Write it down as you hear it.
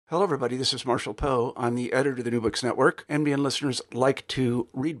Hello, everybody. This is Marshall Poe. I'm the editor of the New Books Network. NBN listeners like to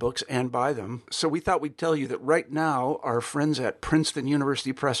read books and buy them. So we thought we'd tell you that right now, our friends at Princeton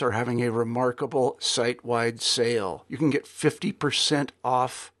University Press are having a remarkable site-wide sale. You can get 50%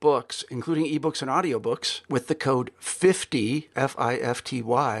 off books, including ebooks and audiobooks, with the code 50,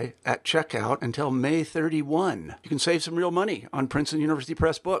 F-I-F-T-Y, at checkout until May 31. You can save some real money on Princeton University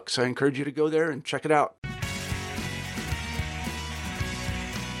Press books. I encourage you to go there and check it out.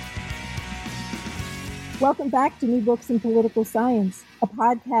 Welcome back to New Books in Political Science, a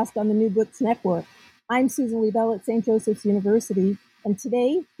podcast on the New Books Network. I'm Susan Liebell at St. Joseph's University, and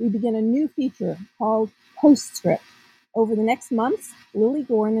today we begin a new feature called Postscript. Over the next months, Lily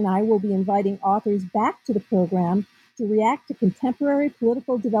Goren and I will be inviting authors back to the program to react to contemporary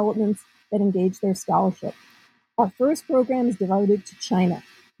political developments that engage their scholarship. Our first program is devoted to China.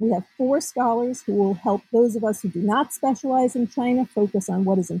 We have 4 scholars who will help those of us who do not specialize in China focus on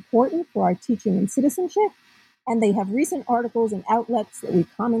what is important for our teaching and citizenship, and they have recent articles and outlets that we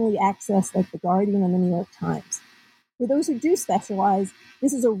commonly access, like The Guardian and The New York Times. For those who do specialize,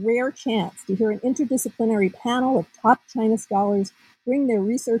 this is a rare chance to hear an interdisciplinary panel of top China scholars bring their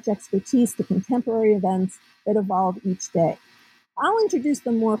research expertise to contemporary events that evolve each day. I'll introduce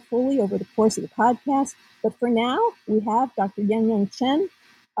them more fully over the course of the podcast, but for now, we have Dr. Yang Chen,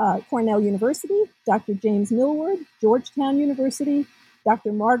 Cornell University, Dr. James Millward, Georgetown University,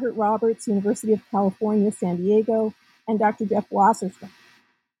 Dr. Margaret Roberts, University of California, San Diego, and Dr. Jeff Wasserstrom.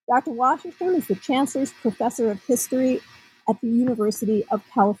 Dr. Wasserstrom is the Chancellor's Professor of History at the University of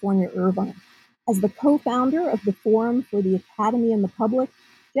California, Irvine. As the co-founder of the Forum for the Academy and the Public,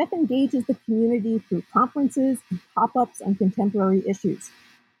 Jeff engages the community through conferences and pop-ups on contemporary issues.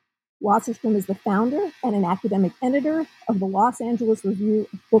 Wasserstrom is the founder and an academic editor of the Los Angeles Review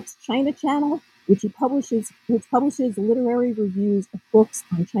of Books China Channel, which publishes literary reviews of books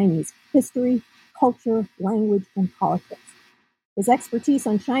on Chinese history, culture, language, and politics. His expertise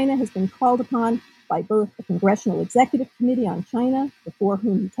on China has been called upon by both the Congressional Executive Committee on China, before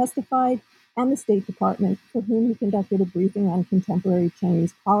whom he testified, and the State Department, for whom he conducted a briefing on contemporary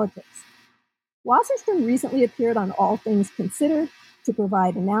Chinese politics. Wasserstrom recently appeared on All Things Considered to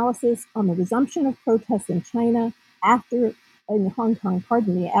provide analysis on the resumption of protests in China after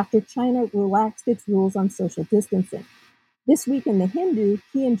China relaxed its rules on social distancing. This week in The Hindu,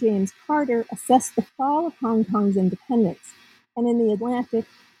 he and James Carter assessed the fall of Hong Kong's independence. And in The Atlantic,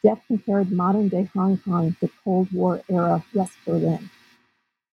 Jeff compared modern-day Hong Kong to Cold War-era West Berlin.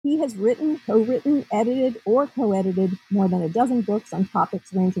 He has written, co-written, edited, or co-edited more than a dozen books on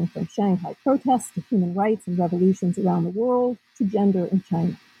topics ranging from Shanghai protests to human rights and revolutions around the world to gender in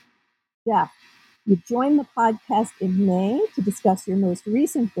China. Jeff, you joined the podcast in May to discuss your most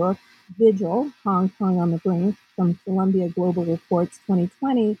recent book, Vigil, Hong Kong on the Brink, from Columbia Global Reports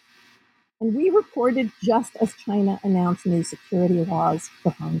 2020, and we reported just as China announced new security laws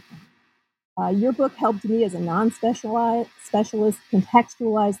for Hong Kong. Your book helped me as a non-specialist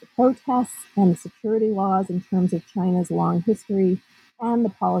contextualize the protests and the security laws in terms of China's long history and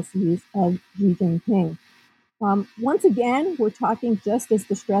the policies of Xi Jinping. Once again, we're talking just as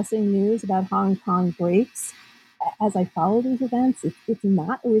distressing news about Hong Kong breaks. As I follow these events, it's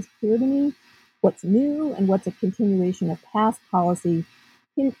not always clear to me what's new and what's a continuation of past policy.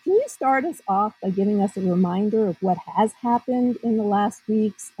 Can you start us off by giving us a reminder of what has happened in the last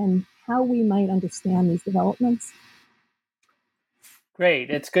weeks and how we might understand these developments?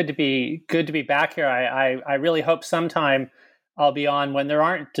 Great. It's good to be back here. I really hope sometime I'll be on when there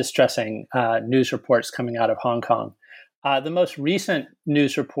aren't distressing news reports coming out of Hong Kong. The most recent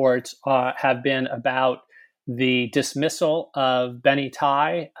news reports have been about the dismissal of Benny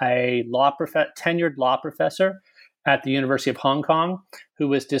Tai, a tenured law professor at the University of Hong Kong, who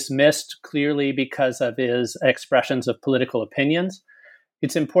was dismissed clearly because of his expressions of political opinions.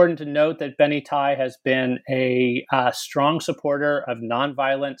 It's important to note that Benny Tai has been a strong supporter of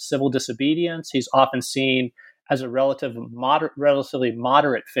nonviolent civil disobedience. He's often seen as a relatively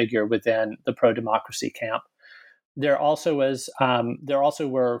moderate figure within the pro-democracy camp. There also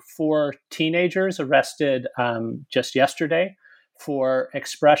were 4 teenagers arrested just yesterday for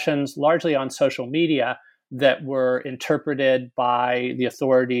expressions largely on social media that were interpreted by the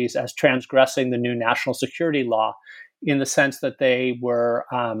authorities as transgressing the new national security law, in the sense that they were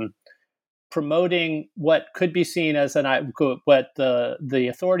promoting what could be seen as what the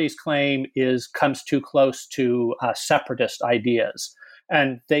authorities claim comes too close to separatist ideas.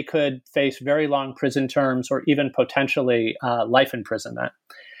 And they could face very long prison terms or even potentially life imprisonment.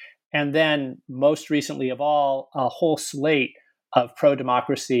 And then most recently of all, a whole slate of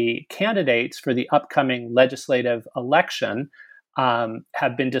pro-democracy candidates for the upcoming legislative election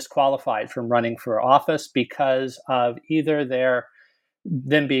have been disqualified from running for office because of either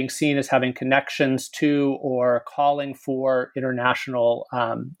them being seen as having connections to or calling for international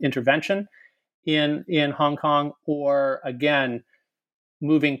intervention in Hong Kong, or again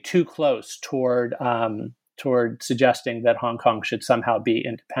moving too close toward suggesting that Hong Kong should somehow be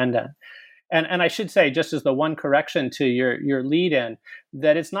independent. And I should say, just as the one correction to your lead in,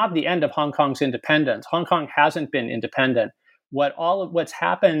 that it's not the end of Hong Kong's independence. Hong Kong hasn't been independent. What's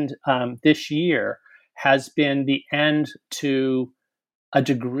happened this year has been the end to a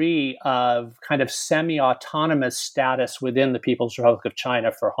degree of kind of semi-autonomous status within the People's Republic of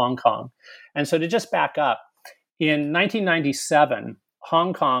China for Hong Kong. And so to just back up, in 1997,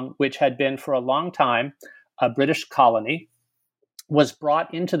 Hong Kong, which had been for a long time a British colony, was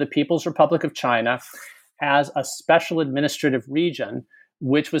brought into the People's Republic of China as a special administrative region,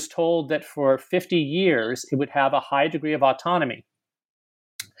 which was told that for 50 years it would have a high degree of autonomy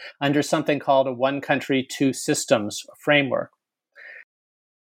under something called a one country, two systems framework.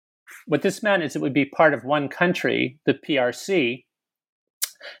 What this meant is it would be part of one country, the PRC.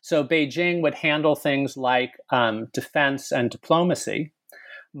 So Beijing would handle things like defense and diplomacy,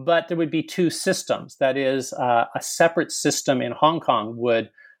 but there would be two systems. That is, a separate system in Hong Kong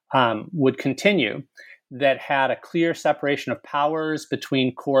would continue that had a clear separation of powers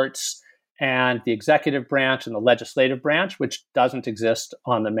between courts and the executive branch and the legislative branch, which doesn't exist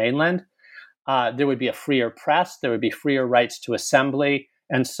on the mainland. There would be a freer press, there would be freer rights to assembly,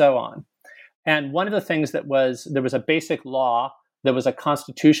 and so on. And one of the things there was a basic law, there was a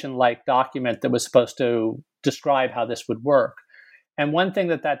constitution-like document that was supposed to describe how this would work. And one thing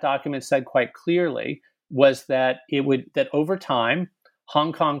that document said quite clearly was that over time,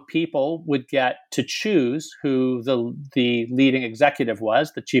 Hong Kong people would get to choose who the leading executive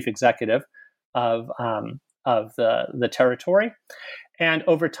was, the chief executive of the territory. And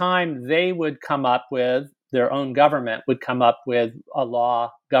over time, they would come up with their own government, would come up with a law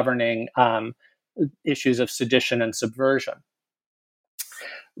governing issues of sedition and subversion.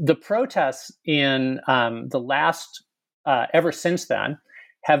 The protests in the last ever since then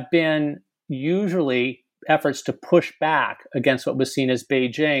have been usually efforts to push back against what was seen as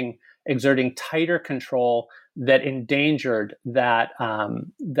Beijing exerting tighter control that endangered that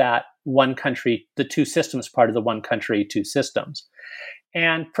one country, the two systems part of the one country, two systems.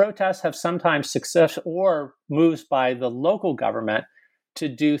 And protests have sometimes success or moves by the local government to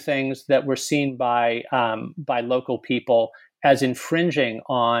do things that were seen by local people as infringing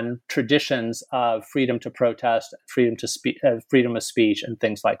on traditions of freedom to protest, freedom of speech, and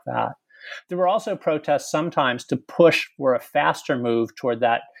things like that. There were also protests sometimes to push for a faster move toward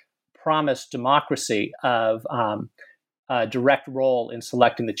that promised democracy of a direct role in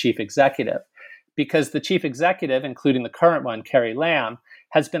selecting the chief executive, because the chief executive, including the current one, Carrie Lam,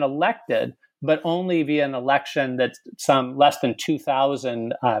 has been elected, but only via an election that some less than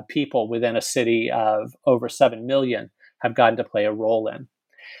 2,000 people within a city of over 7 million have gotten to play a role in.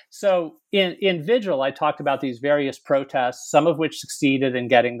 So in Vigil, I talked about these various protests, some of which succeeded in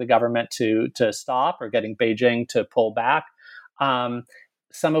getting the government to stop or getting Beijing to pull back,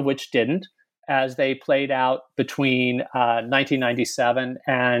 some of which didn't, as they played out between 1997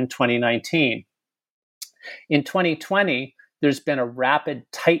 and 2019. In 2020, there's been a rapid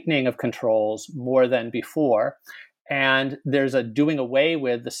tightening of controls more than before, and there's a doing away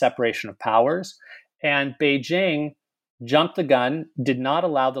with the separation of powers, and Beijing jumped the gun, did not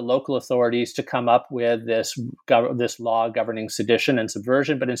allow the local authorities to come up with this law governing sedition and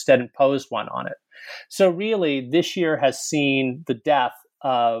subversion, but instead imposed one on it. So really, this year has seen the death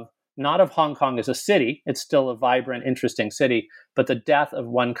not of Hong Kong as a city, it's still a vibrant, interesting city, but the death of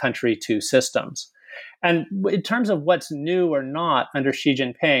one country, two systems. And in terms of what's new or not under Xi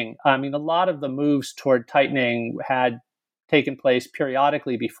Jinping, I mean, a lot of the moves toward tightening had taken place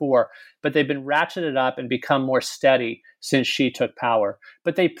periodically before, but they've been ratcheted up and become more steady since Xi took power.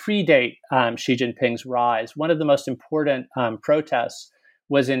 But they predate Xi Jinping's rise. One of the most important protests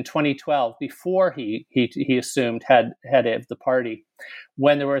was in 2012, before he assumed head of the party,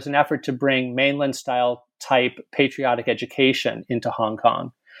 when there was an effort to bring mainland-style type patriotic education into Hong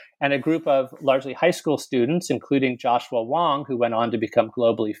Kong. And a group of largely high school students, including Joshua Wong, who went on to become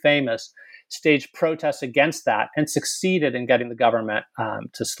globally famous, staged protests against that and succeeded in getting the government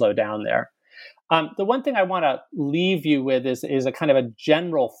to slow down there. The one thing I want to leave you with is a kind of a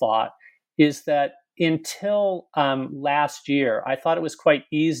general thought, is that until last year, I thought it was quite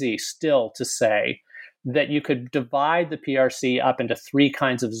easy still to say that you could divide the PRC up into three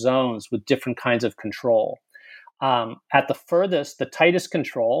kinds of zones with different kinds of control. At the furthest, the tightest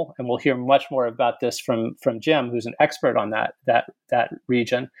control, and we'll hear much more about this from Jim, who's an expert on that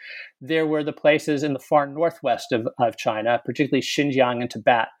region. There were the places in the far northwest of China, particularly Xinjiang and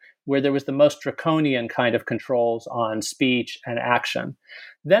Tibet, where there was the most draconian kind of controls on speech and action.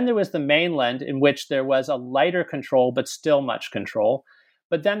 Then there was the mainland, in which there was a lighter control, but still much control.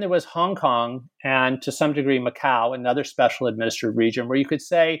 But then there was Hong Kong and, to some degree, Macau, another special administered region, where you could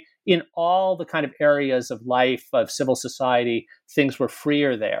say in all the kind of areas of life, of civil society, things were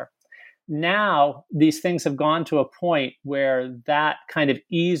freer there. Now, these things have gone to a point where that kind of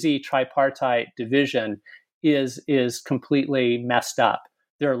easy tripartite division is completely messed up.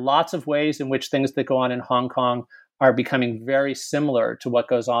 There are lots of ways in which things that go on in Hong Kong are becoming very similar to what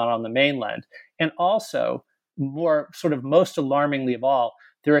goes on the mainland. And also, more sort of most alarmingly of all,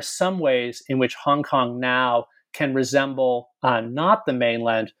 there are some ways in which Hong Kong now can resemble not the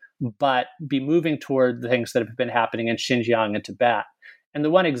mainland, but be moving toward the things that have been happening in Xinjiang and Tibet. And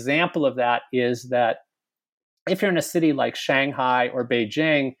the one example of that is that if you're in a city like Shanghai or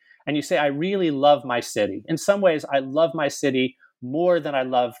Beijing, and you say, I really love my city. In some ways, I love my city more than I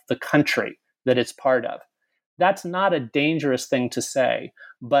love the country that it's part of. That's not a dangerous thing to say.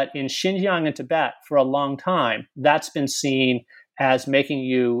 But in Xinjiang and Tibet, for a long time, that's been seen as making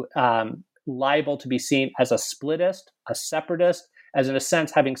you liable to be seen as a splittist, a separatist, as in a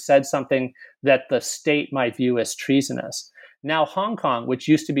sense having said something that the state might view as treasonous. Now, Hong Kong, which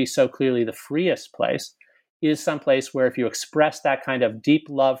used to be so clearly the freest place, is someplace where if you express that kind of deep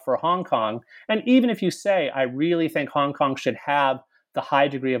love for Hong Kong, and even if you say, I really think Hong Kong should have the high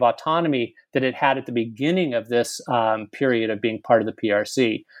degree of autonomy that it had at the beginning of this period of being part of the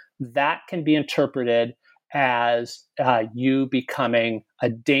PRC, that can be interpreted as you becoming a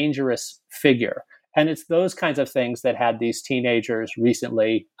dangerous figure. And it's those kinds of things that had these teenagers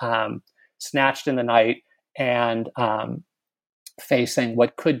recently snatched in the night and facing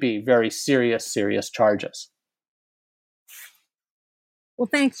what could be very serious charges. Well,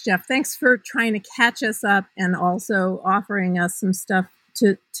 thanks, Jeff. Thanks for trying to catch us up and also offering us some stuff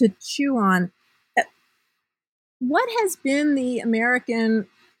to chew on. What has been the American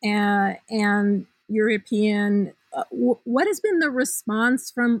and European, what has been the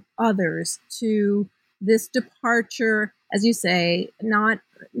response from others to this departure, as you say, not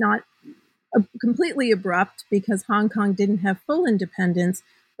completely abrupt because Hong Kong didn't have full independence,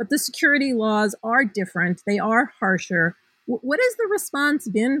 but the security laws are different. They are harsher. What has the response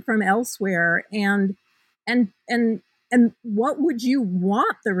been from elsewhere, and what would you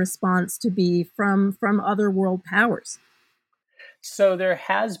want the response to be from other world powers? So there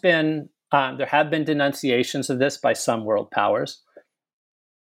have been denunciations of this by some world powers,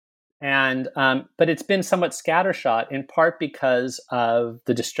 and but it's been somewhat scattershot, in part because of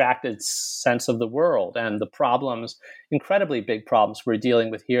the distracted sense of the world and the problems, incredibly big problems we're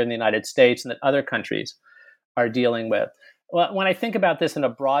dealing with here in the United States and that other countries are dealing with. Well, when I think about this in a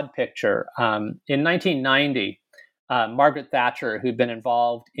broad picture, in 1990, Margaret Thatcher, who'd been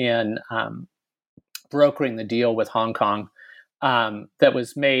involved in brokering the deal with Hong Kong that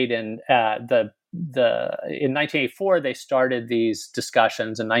was made in in 1984, they started these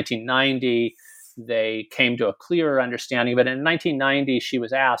discussions. In 1990, they came to a clearer understanding. But in 1990, she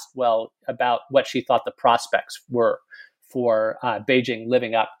was asked, about what she thought the prospects were for Beijing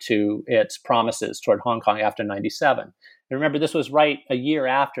living up to its promises toward Hong Kong after 1997. And remember, this was right a year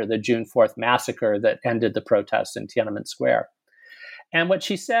after the June 4th massacre that ended the protests in Tiananmen Square. And what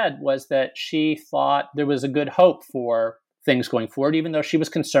she said was that she thought there was a good hope for things going forward, even though she was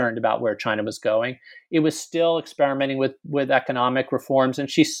concerned about where China was going. It was still experimenting with economic reforms,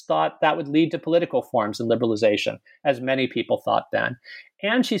 and she thought that would lead to political reforms and liberalization, as many people thought then.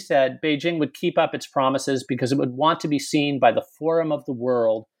 And she said Beijing would keep up its promises because it would want to be seen by the forum of the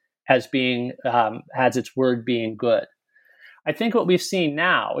world as being, as its word being good. I think what we've seen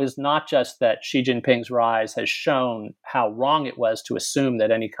now is not just that Xi Jinping's rise has shown how wrong it was to assume that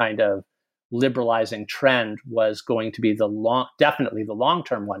any kind of liberalizing trend was going to be definitely the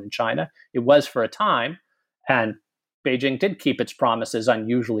long-term one in China. It was for a time, and Beijing did keep its promises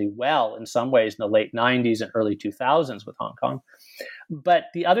unusually well in some ways in the late 90s and early 2000s with Hong Kong. But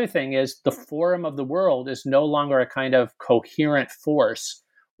the other thing is the forum of the world is no longer a kind of coherent force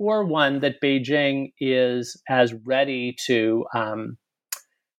or one that Beijing is as ready to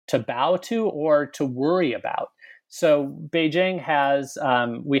bow to or to worry about. So Beijing has,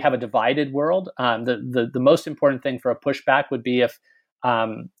 we have a divided world. The most important thing for a pushback would be if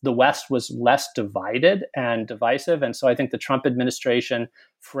the West was less divided and divisive. And so I think the Trump administration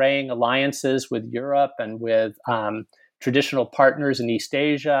fraying alliances with Europe and with traditional partners in East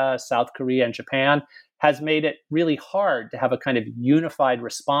Asia, South Korea, and Japan has made it really hard to have a kind of unified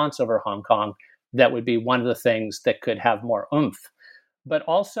response over Hong Kong that would be one of the things that could have more oomph. But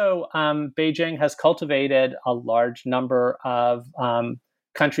also, Beijing has cultivated a large number of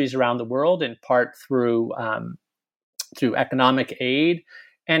countries around the world, in part through economic aid,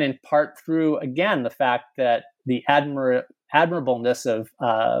 and in part through, again, the fact that the admirableness of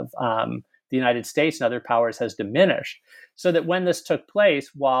the United States and other powers has diminished. So that when this took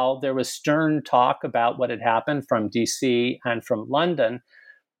place, while there was stern talk about what had happened from DC and from London,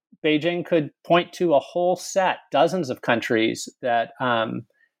 Beijing could point to a whole set, dozens of countries that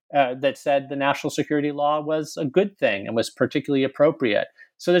said the national security law was a good thing and was particularly appropriate.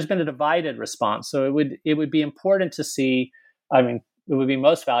 So there's been a divided response. So it would be important to see. I mean, it would be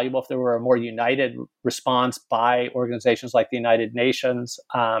most valuable if there were a more united response by organizations like the United Nations,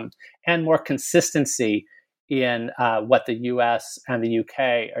 and more consistency in what the U.S. and the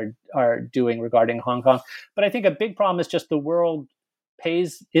U.K. are doing regarding Hong Kong. But I think a big problem is just the world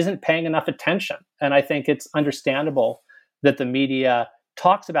isn't paying enough attention. And I think it's understandable that the media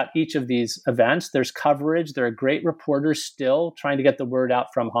talks about each of these events. There's coverage. There are great reporters still trying to get the word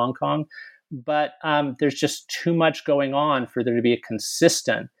out from Hong Kong. But there's just too much going on for there to be a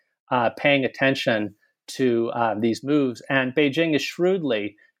consistent paying attention to these moves. And Beijing is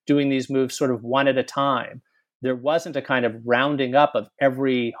shrewdly doing these moves sort of one at a time. There wasn't a kind of rounding up of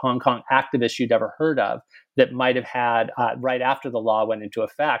every Hong Kong activist you'd ever heard of that might have had right after the law went into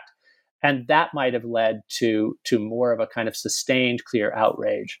effect. And that might have led to more of a kind of sustained, clear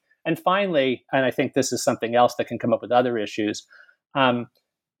outrage. And finally, and I think this is something else that can come up with other issues,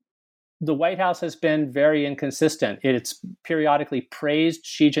 the White House has been very inconsistent. It's periodically praised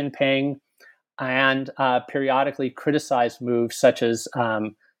Xi Jinping and periodically criticized moves such as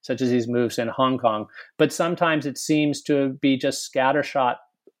these moves in Hong Kong. But sometimes it seems to be just scattershot,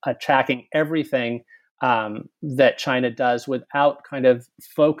 attacking everything that China does without kind of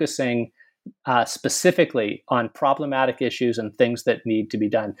focusing specifically on problematic issues and things that need to be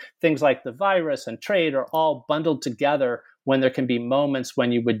done. Things like the virus and trade are all bundled together when there can be moments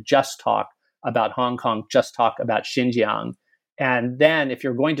when you would just talk about Hong Kong, just talk about Xinjiang. And then if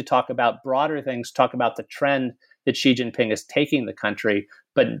you're going to talk about broader things, talk about the trend that Xi Jinping is taking the country,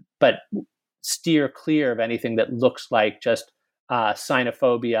 but steer clear of anything that looks like just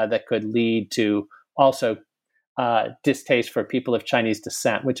xenophobia that could lead to also distaste for people of Chinese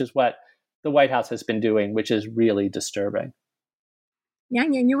descent, which is what the White House has been doing, which is really disturbing.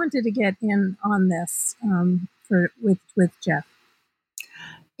 Yang Yang, you wanted to get in on this with Jeff.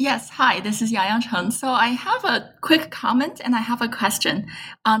 Yes, hi, this is Yang Chen. So I have a quick comment and I have a question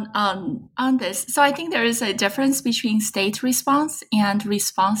on this. So I think there is a difference between state response and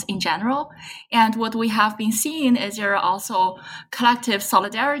response in general. And what we have been seeing is there are also collective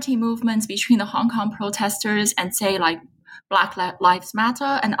solidarity movements between the Hong Kong protesters and say like Black Lives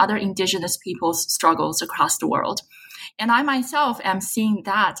Matter and other indigenous people's struggles across the world. And I myself am seeing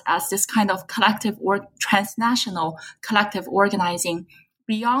that as this kind of collective or transnational collective organizing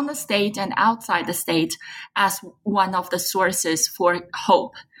beyond the state and outside the state as one of the sources for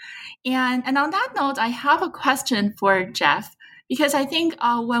hope. And on that note, I have a question for Jeff, because I think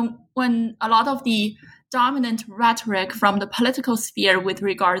when a lot of the dominant rhetoric from the political sphere with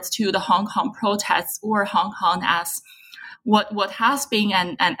regards to the Hong Kong protests or Hong Kong as what has been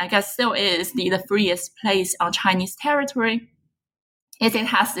and I guess still is the freest place on Chinese territory, is it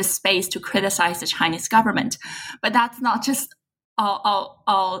has this space to criticize the Chinese government. But that's not just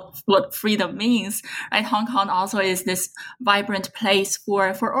all what freedom means, right? Hong Kong also is this vibrant place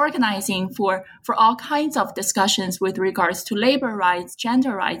for organizing, for all kinds of discussions with regards to labor rights,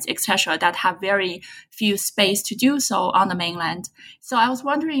 gender rights, etc., that have very few space to do so on the mainland. So I was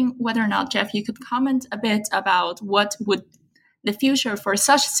wondering whether or not, Jeff, you could comment a bit about what would the future for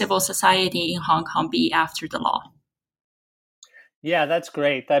such civil society in Hong Kong be after the law? Yeah, that's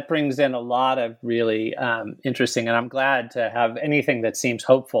great. That brings in a lot of really interesting, and I'm glad to have anything that seems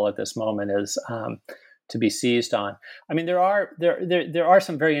hopeful at this moment is to be seized on. I mean, there are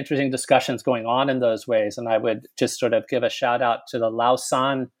some very interesting discussions going on in those ways, and I would just sort of give a shout out to the Lao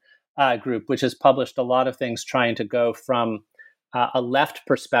San group, which has published a lot of things trying to go from a left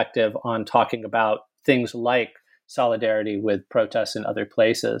perspective on talking about things like solidarity with protests in other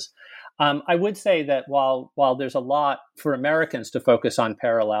places. I would say that while there's a lot for Americans to focus on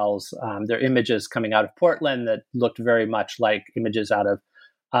parallels, there are images coming out of Portland that looked very much like images out of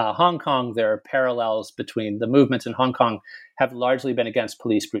Hong Kong. There are parallels between the movements in Hong Kong have largely been against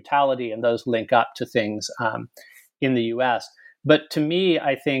police brutality, and those link up to things in the U.S. But to me,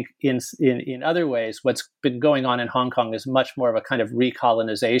 I think in other ways, what's been going on in Hong Kong is much more of a kind of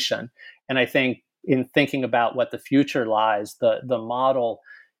recolonization. And I think in thinking about what the future lies, the model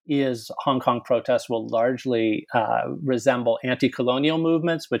is Hong Kong protests will largely resemble anti-colonial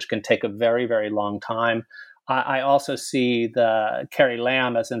movements, which can take a very, very long time. I also see the Carrie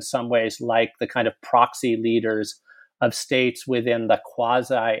Lam as in some ways like the kind of proxy leaders of states within the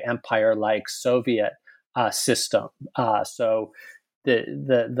quasi-empire-like Soviet system. So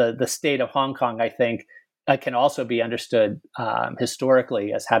the state of Hong Kong, I think, can also be understood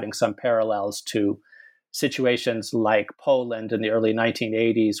historically as having some parallels to situations like Poland in the early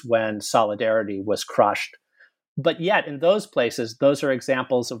 1980s when solidarity was crushed. But yet, in those places, those are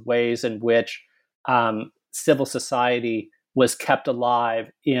examples of ways in which civil society was kept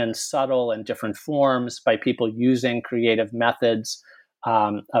alive in subtle and different forms by people using creative methods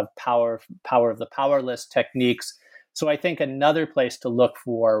of power of the powerless techniques. So I think another place to look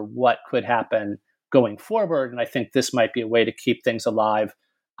for what could happen going forward, and I think this might be a way to keep things alive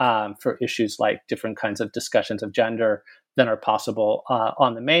for issues like different kinds of discussions of gender than are possible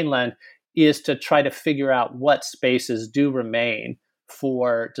on the mainland, is to try to figure out what spaces do remain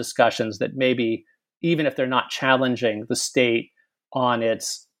for discussions that maybe, even if they're not challenging the state on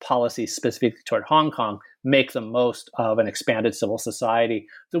its policy specifically toward Hong Kong, make the most of an expanded civil society,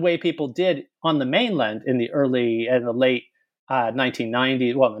 the way people did on the mainland in the late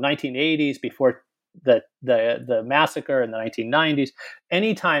 1990s, well, in the 1980s, before the massacre in the 1990s.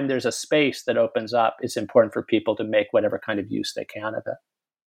 Anytime there's a space that opens up, it's important for people to make whatever kind of use they can of it.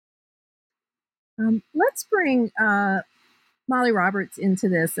 Let's bring Molly Roberts into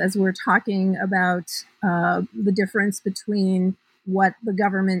this as we're talking about the difference between what the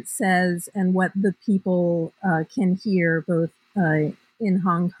government says and what the people can hear, both in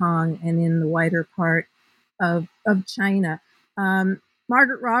Hong Kong and in the wider part of China.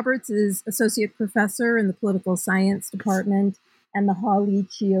 Margaret Roberts is Associate Professor in the Political Science Department and the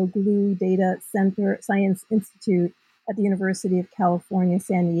Hawley-Chioglu Data Center Science Institute at the University of California,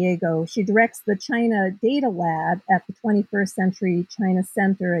 San Diego. She directs the China Data Lab at the 21st Century China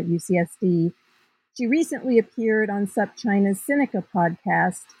Center at UCSD. She recently appeared on SupChina's Sinica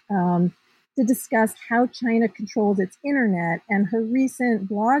podcast to discuss how China controls its internet, and her recent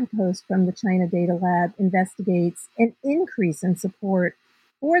blog post from the China Data Lab investigates an increase in support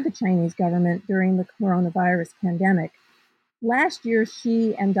for the Chinese government during the coronavirus pandemic. Last year,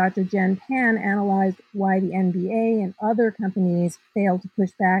 she and Dr. Jen Pan analyzed why the NBA and other companies failed to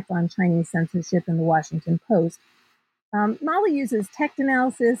push back on Chinese censorship in the Washington Post. Molly uses text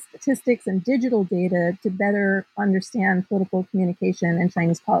analysis, statistics, and digital data to better understand political communication and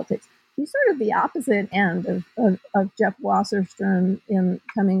Chinese politics. She's sort of the opposite end of Jeff Wasserstrom in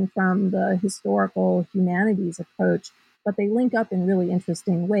coming from the historical humanities approach, but they link up in really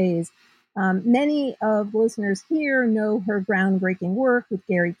interesting ways. Many of listeners here know her groundbreaking work with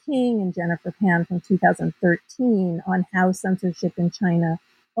Gary King and Jennifer Pan from 2013 on how censorship in China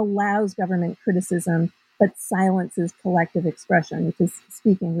allows government criticism but silences collective expression, which is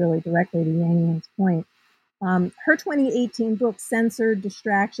speaking really directly to Yang Yan's point. Her 2018 book, Censored,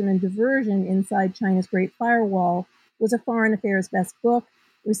 Distraction, and Diversion Inside China's Great Firewall, was a Foreign Affairs Best Book,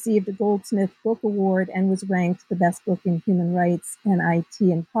 received a Goldsmith Book Award, and was ranked the best book in human rights and IT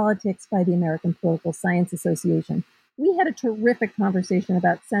and politics by the American Political Science Association. We had a terrific conversation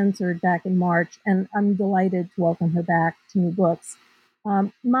about Censored back in March, and I'm delighted to welcome her back to New Books.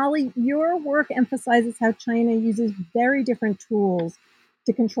 Molly, your work emphasizes how China uses very different tools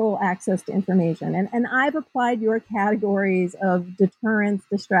to control access to information. And I've applied your categories of deterrence,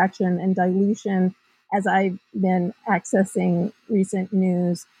 distraction, and dilution as I've been accessing recent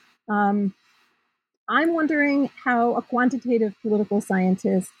news. I'm wondering how a quantitative political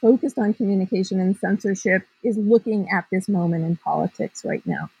scientist focused on communication and censorship is looking at this moment in politics right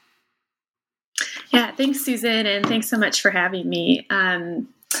now. Yeah, thanks, Susan, and thanks so much for having me.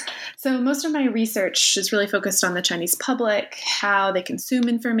 So most of my research is really focused on the Chinese public, how they consume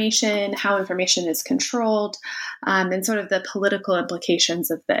information, how information is controlled, and sort of the political implications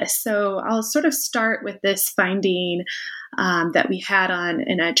of this. So I'll sort of start with this finding that we had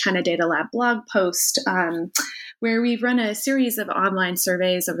in a China Data Lab blog post, where we've run a series of online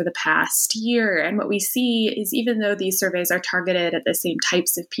surveys over the past year. And what we see is, even though these surveys are targeted at the same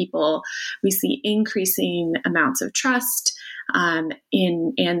types of people, we see increasing amounts of trust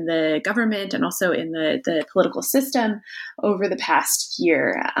in the government and also in the political system over the past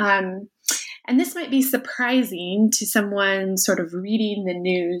year. And this might be surprising to someone sort of reading the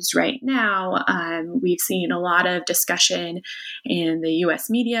news right now. We've seen a lot of discussion in the U.S.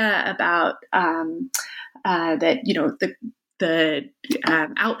 media about that, the the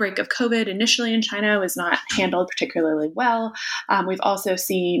outbreak of COVID initially in China was not handled particularly well. We've also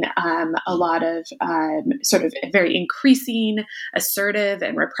seen a lot of sort of very increasing assertive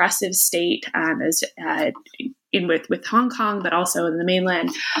and repressive state with Hong Kong, but also in the mainland.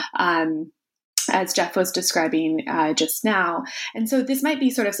 As Jeff was describing just now. And so this might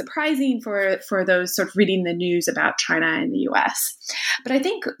be sort of surprising for those sort of reading the news about China and the US. But I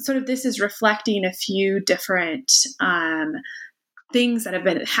think sort of this is reflecting a few different things that have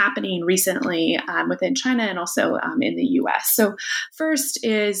been happening recently within China and also in the US. So first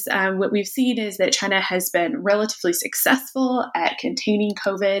is what we've seen is that China has been relatively successful at containing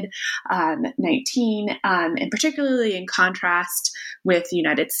COVID-19, and particularly in contrast with the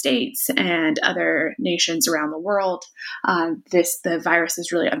United States and other nations around the world. The virus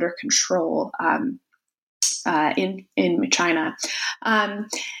is really under control in China.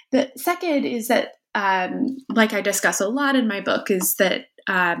 The second is that like I discuss a lot in my book, is that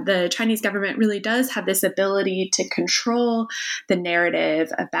the Chinese government really does have this ability to control the narrative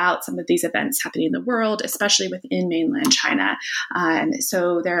about some of these events happening in the world, especially within mainland China.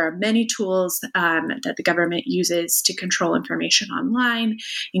 So there are many tools that the government uses to control information online,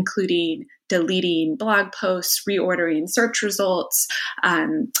 including deleting blog posts, reordering search results,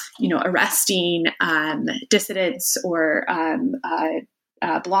 arresting dissidents or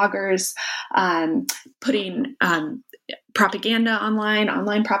bloggers, putting propaganda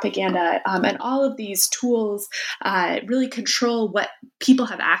online propaganda, and all of these tools really control what people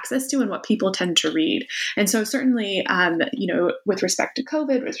have access to and what people tend to read. And so certainly, with respect to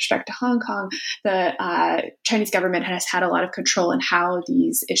COVID, with respect to Hong Kong, the Chinese government has had a lot of control in how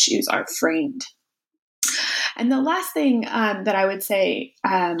these issues are framed. And the last thing that I would say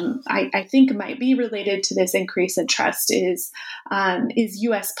I think might be related to this increase in trust is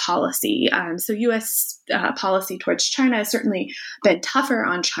U.S. policy. So U.S. Policy towards China has certainly been tougher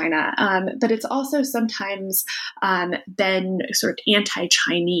on China, but it's also sometimes been sort of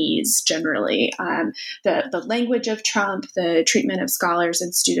anti-Chinese generally. The language of Trump, the treatment of scholars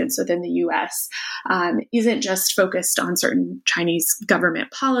and students within the U.S. Isn't just focused on certain Chinese government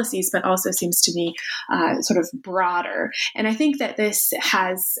policies, but also seems to be sort of broader. And I think that this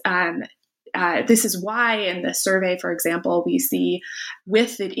has this is why in the survey, for example, we see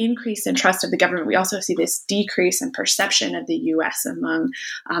with the increase in trust of the government, we also see this decrease in perception of the U.S. among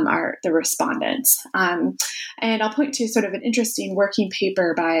the respondents. And I'll point to sort of an interesting working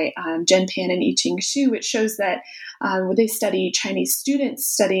paper by Jen Pan and Yiqing Xu, which shows that they study Chinese students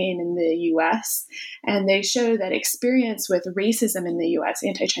studying in the U.S., and they show that experience with racism in the U.S.,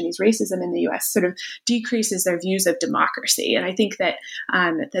 anti-Chinese racism in the U.S., sort of decreases their views of democracy. And I think that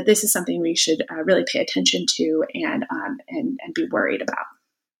that this is something we should really pay attention to and be worried about.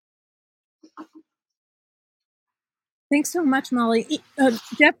 Thanks so much, Molly.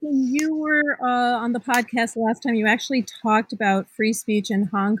 Jeff, when you were on the podcast last time, you actually talked about free speech in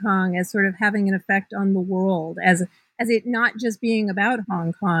Hong Kong as sort of having an effect on the world, as it not just being about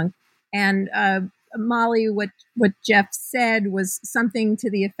Hong Kong. And Molly, what Jeff said was something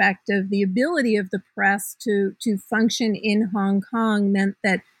to the effect of the ability of the press to function in Hong Kong meant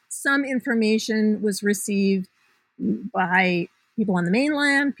that some information was received by people on the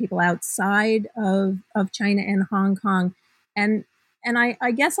mainland, people outside of China and Hong Kong. And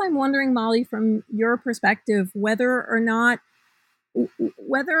I guess I'm wondering, Molly, from your perspective, whether or not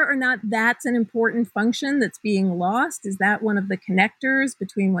that's an important function that's being lost. Is that one of the connectors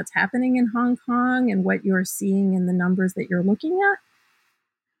between what's happening in Hong Kong and what you're seeing in the numbers that you're looking at?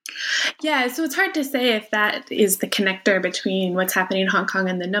 Yeah, so it's hard to say if that is the connector between what's happening in Hong Kong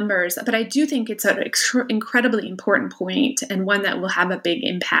and the numbers, but I do think it's an incredibly important point and one that will have a big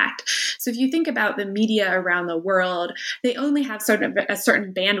impact. So if you think about the media around the world, they only have sort of a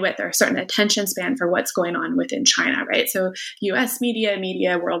certain bandwidth or a certain attention span for what's going on within China, right? So US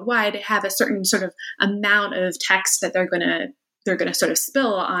media worldwide have a certain sort of amount of text that they're going to sort of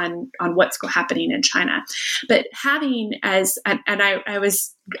spill on what's happening in China. But having I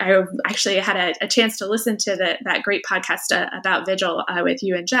actually had a chance to listen to that great podcast about Vigil with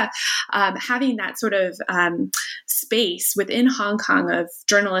you and Jeff. Having that sort of space within Hong Kong of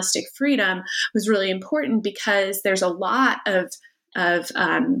journalistic freedom was really important because there's a lot of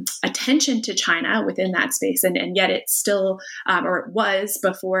attention to China within that space, and yet it's still, or it was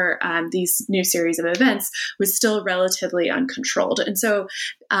before these new series of events, was still relatively uncontrolled. And so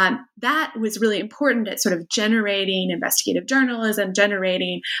that was really important at sort of generating investigative journalism,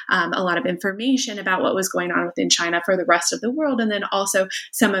 generating a lot of information about what was going on within China for the rest of the world, and then also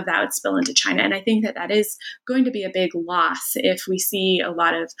some of that would spill into China. And I think that is going to be a big loss if we see a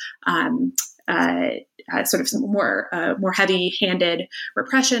lot of sort of some more heavy-handed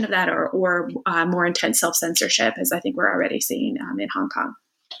repression of that, or more intense self-censorship, as I think we're already seeing in Hong Kong.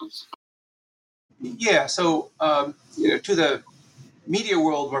 Yeah. So to the media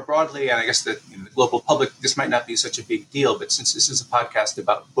world more broadly, and I guess the global public, this might not be such a big deal, but since this is a podcast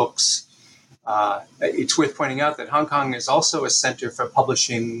about books, it's worth pointing out that Hong Kong is also a center for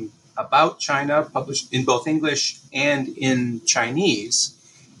publishing about China, published in both English and in Chinese.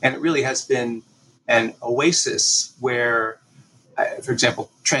 And it really has been an oasis where, for example,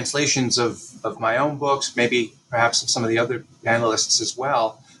 translations of my own books, maybe perhaps of some of the other panelists as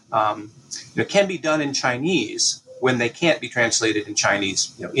well, can be done in Chinese when they can't be translated in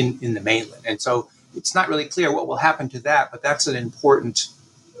Chinese, in the mainland. And so it's not really clear what will happen to that, but that's an important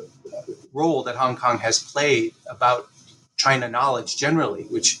role that Hong Kong has played about China knowledge generally,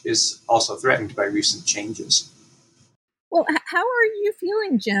 which is also threatened by recent changes. Well, how are you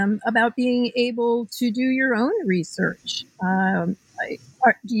feeling, Jim, about being able to do your own research?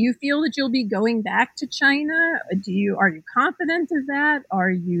 Do you feel that you'll be going back to China? Are you confident of that?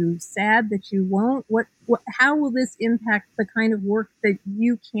 Are you sad that you won't? How will this impact the kind of work that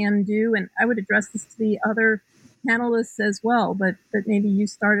you can do? And I would address this to the other panelists as well, but maybe you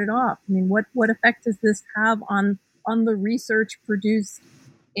started off. I mean, what effect does this have on the research produced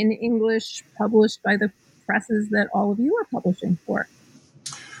in English, published by the presses that all of you are publishing for?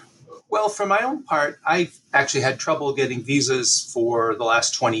 Well, for my own part, I've actually had trouble getting visas for the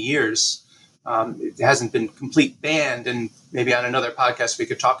last 20 years. It hasn't been complete banned, and maybe on another podcast we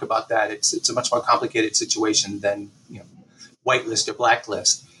could talk about that. It's a much more complicated situation than whitelist or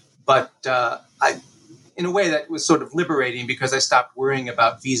blacklist. But in a way that was sort of liberating because I stopped worrying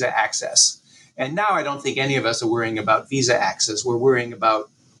about visa access. And now I don't think any of us are worrying about visa access. We're worrying about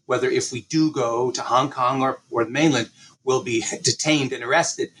whether if we do go to Hong Kong or the mainland, we'll be detained and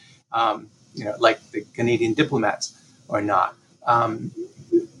arrested. Like the Canadian diplomats or not.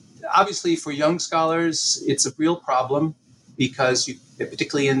 Obviously, for young scholars, it's a real problem because,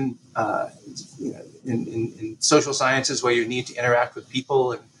 particularly in social sciences where you need to interact with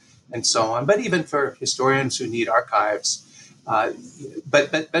people and so on, but even for historians who need archives.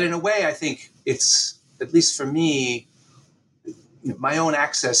 But in a way, I think it's, at least for me, my own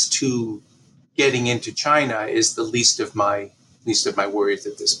access to getting into China is the least of my worries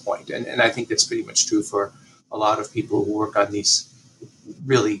at this point. And I think that's pretty much true for a lot of people who work on these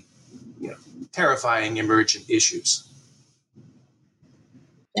really, terrifying emergent issues.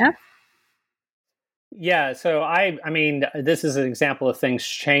 Yeah. Yeah. So I mean, this is an example of things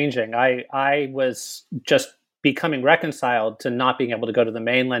changing. I was just becoming reconciled to not being able to go to the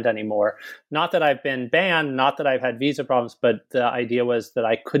mainland anymore. Not that I've been banned, not that I've had visa problems, but the idea was that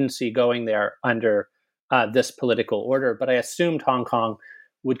I couldn't see going there under this political order. But I assumed Hong Kong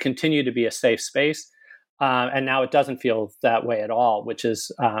would continue to be a safe space. And now it doesn't feel that way at all, which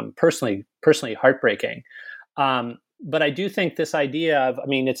is personally heartbreaking. But I do think this idea of,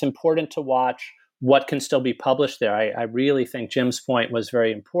 it's important to watch what can still be published there. I really think Jim's point was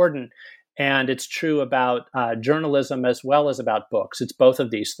very important. And it's true about journalism as well as about books. It's both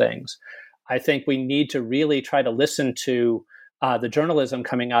of these things. I think we need to really try to listen to the journalism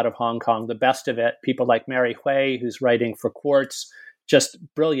coming out of Hong Kong, the best of it. People like Mary Hui, who's writing for Quartz, just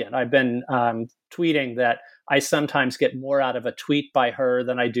brilliant. I've been tweeting that I sometimes get more out of a tweet by her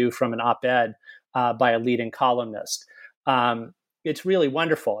than I do from an op-ed by a leading columnist. It's really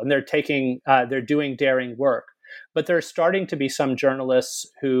wonderful. And they're doing daring work. But there's starting to be some journalists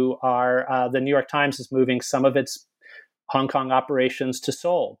who are, the New York Times is moving some of its Hong Kong operations to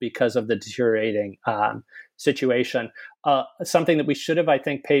Seoul because of the deteriorating situation. Something that we should have, I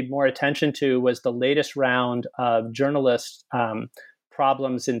think, paid more attention to was the latest round of journalist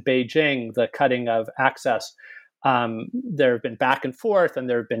problems in Beijing, the cutting of access. There have been back and forth, and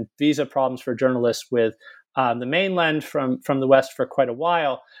there have been visa problems for journalists with the mainland from the West for quite a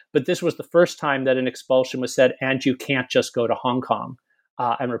while. But this was the first time that an expulsion was said, and you can't just go to Hong Kong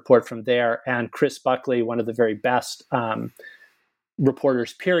and report from there. And Chris Buckley, one of the very best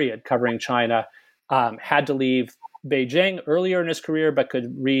reporters, period, covering China, had to leave Beijing earlier in his career, but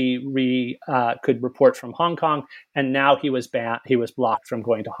could could report from Hong Kong. And now he was banned. He was blocked from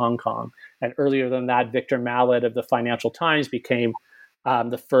going to Hong Kong. And earlier than that, Victor Mallet of the Financial Times became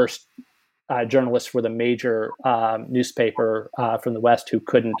the first journalist for the major newspaper from the West who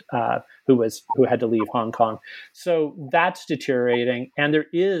had to leave Hong Kong. So that's deteriorating, and there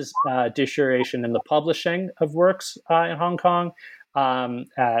is deterioration in the publishing of works in Hong Kong.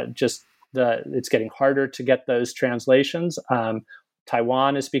 It's getting harder to get those translations.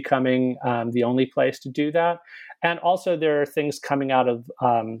 Taiwan is becoming the only place to do that. And also there are things coming out of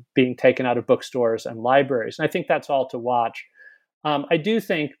being taken out of bookstores and libraries. And I think that's all to watch. I do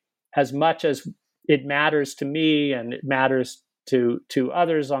think as much as it matters to me and it matters to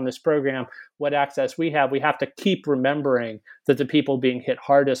others on this program, what access we have to keep remembering that the people being hit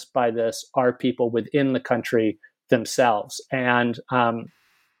hardest by this are people within the country themselves. And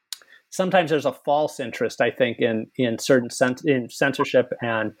sometimes there's a false interest, I think, in certain in censorship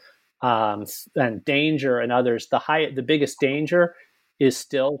and danger and others. The biggest danger is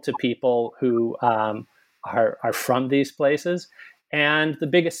still to people who are from these places. And the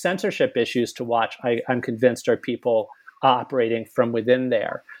biggest censorship issues to watch, I'm convinced, are people operating from within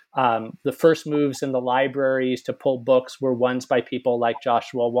there. The first moves in the libraries to pull books were ones by people like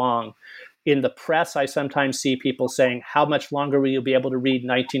Joshua Wong. In the press, I sometimes see people saying, how much longer will you be able to read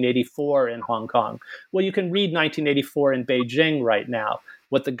 1984 in Hong Kong? Well, you can read 1984 in Beijing right now.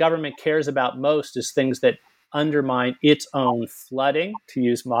 What the government cares about most is things that undermine its own flooding, to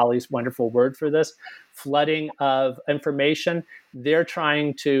use Molly's wonderful word for this, flooding of information. They're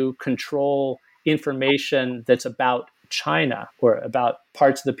trying to control information that's about China or about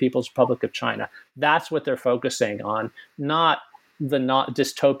parts of the People's Republic of China. That's what they're focusing on, not the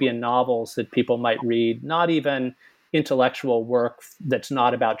dystopian novels that people might read, not even intellectual work that's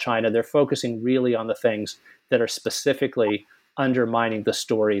not about China. They're focusing really on the things that are specifically undermining the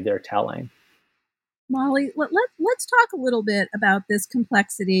story they're telling. Molly, let's talk a little bit about this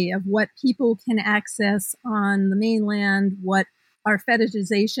complexity of what people can access on the mainland, what our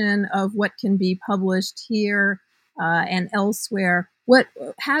fetishization of what can be published here and elsewhere.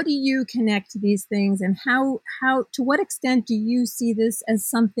 How do you connect these things, and how to what extent do you see this as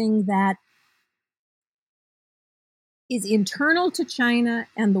something that is internal to China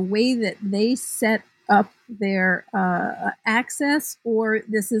and the way that they set up their access, or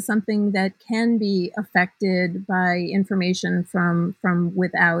this is something that can be affected by information from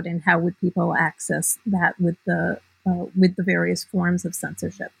without, and how would people access that with the various forms of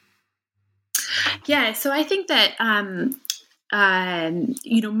censorship? Yeah, so I think that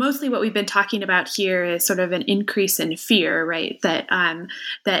mostly what we've been talking about here is sort of an increase in fear, right? That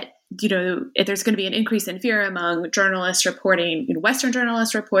if there's going to be an increase in fear among journalists reporting, Western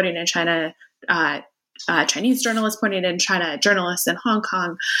journalists reporting in China, Chinese journalists reporting in China, journalists in Hong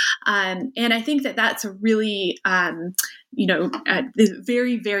Kong. And I think that that's a really,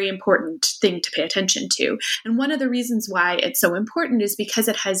 very, very important thing to pay attention to. And one of the reasons why it's so important is because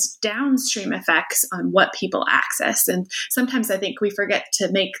it has downstream effects on what people access. And sometimes I think we forget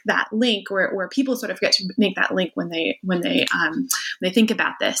to make that link, where people sort of forget to make that link when they think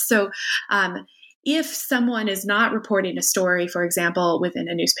about this. So, if someone is not reporting a story, for example, within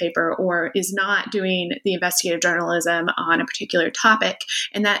a newspaper, or is not doing the investigative journalism on a particular topic,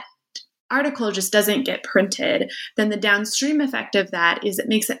 and that article just doesn't get printed, then the downstream effect of that is it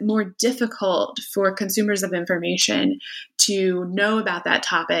makes it more difficult for consumers of information to know about that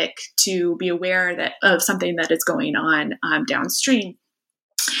topic, to be aware of something that is going on downstream.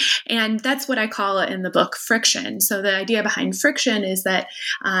 And that's what I call it in the book friction. So the idea behind friction is that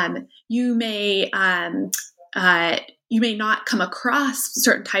you may not come across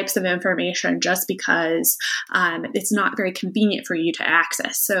certain types of information just because it's not very convenient for you to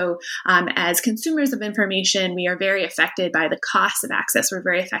access. So as consumers of information, we are very affected by the cost of access. We're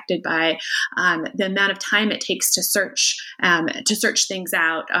very affected by the amount of time it takes to search things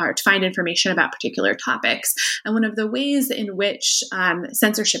out or to find information about particular topics. And one of the ways in which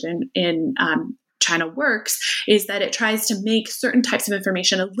censorship in China works is that it tries to make certain types of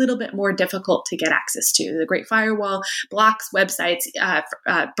information a little bit more difficult to get access to. The Great Firewall blocks websites,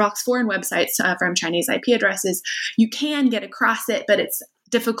 blocks foreign websites from Chinese IP addresses. You can get across it, but it's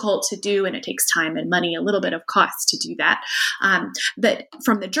difficult to do, and it takes time and money, a little bit of cost to do that. But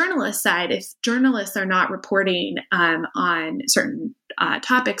from the journalist side, if journalists are not reporting on certain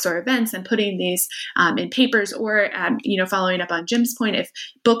topics or events and putting these in papers, or following up on Jim's point, if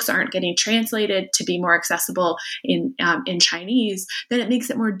books aren't getting translated to be more accessible in Chinese, then it makes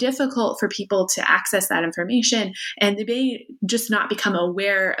it more difficult for people to access that information, and they may just not become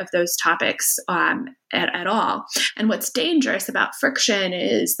aware of those topics at all. And what's dangerous about friction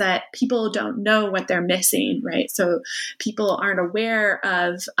is that people don't know what they're missing, right? So people aren't aware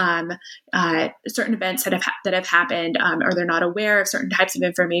of certain events that have happened, or they're not aware of certain types of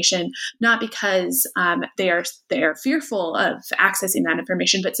information, not because they are fearful of accessing that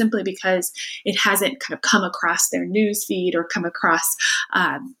information, but simply because it hasn't kind of come across their news feed or come across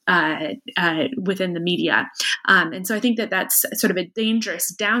within the media. And so I think that that's sort of a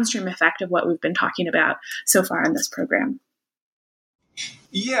dangerous downstream effect of what we've been talking about so far in this program.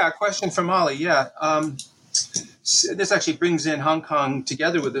 Yeah, question for Molly. Yeah. this actually brings in Hong Kong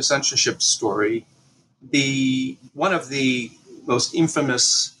together with the censorship story. One of the most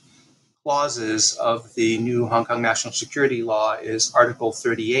infamous clauses of the new Hong Kong national security law is Article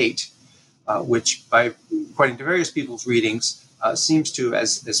 38, which, according to various people's readings, seems to,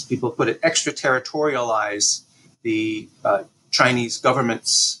 as people put it, extraterritorialize the Chinese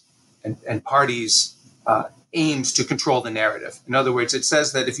government's and parties' aims to control the narrative. In other words, it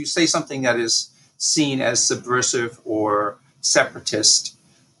says that if you say something that is seen as subversive or separatist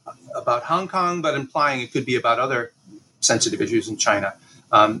about Hong Kong, but implying it could be about other sensitive issues in China,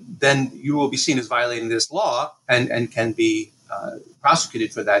 then you will be seen as violating this law and can be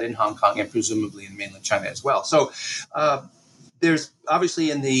prosecuted for that in Hong Kong and presumably in mainland China as well. So there's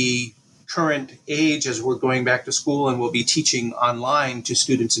obviously in the current age, as we're going back to school and we'll be teaching online to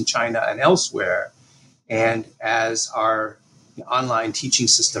students in China and elsewhere, and as our online teaching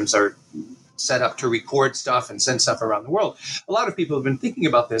systems are set up to record stuff and send stuff around the world, a lot of people have been thinking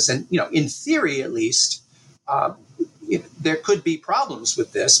about this. And, in theory, at least, there could be problems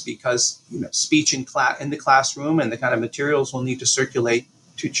with this because, speech in the classroom and the kind of materials will need to circulate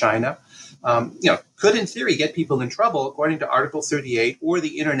to China, could in theory get people in trouble according to Article 38 or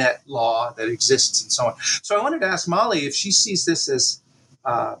the internet law that exists and so on. So I wanted to ask Molly if she sees this as,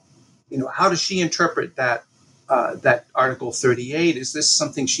 how does she interpret that Article 38? Is this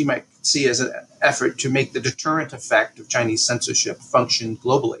something she might see as an effort to make the deterrent effect of Chinese censorship function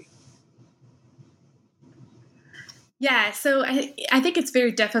globally? Yeah, so I think it's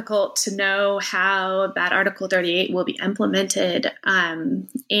very difficult to know how that Article 38 will be implemented. One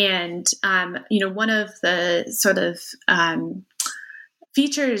of the sort of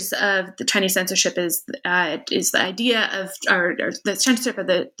features of the Chinese censorship is the idea of, or the censorship of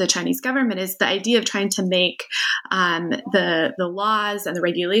the Chinese government is the idea of trying to make the laws and the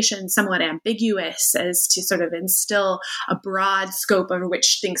regulations somewhat ambiguous, as to sort of instill a broad scope over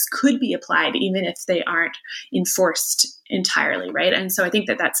which things could be applied, even if they aren't enforced entirely, right? And so I think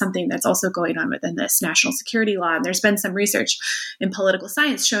that that's something that's also going on within this national security law. And there's been some research in political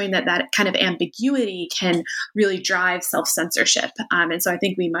science showing that kind of ambiguity can really drive self-censorship. And so I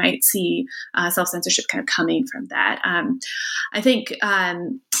think we might see self-censorship kind of coming from that. I think,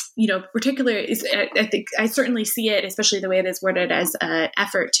 particularly, I think I certainly see it, especially the way it is worded, as an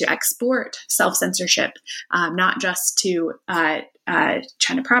effort to export self-censorship, not just to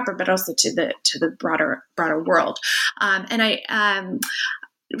China proper, but also to the broader world. And I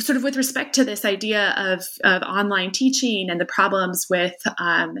sort of with respect to this idea of online teaching and the problems with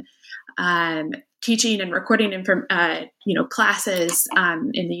teaching and recording classes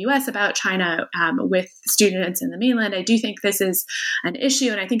in the U.S. about China with students in the mainland, I do think this is an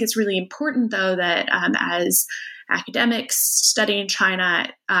issue, and I think it's really important, though, that as academics studying China,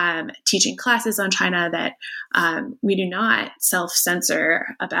 teaching classes on China, that we do not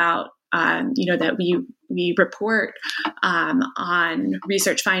self-censor about, that we report on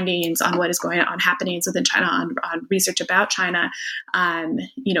research findings, on what is going on, happenings within China, on research about China,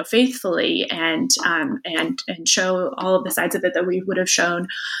 faithfully, and show all of the sides of it that we would have shown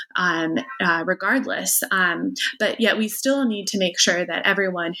regardless. But yet we still need to make sure that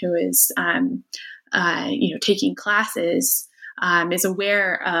everyone who is taking classes is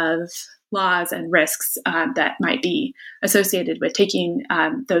aware of laws and risks that might be associated with taking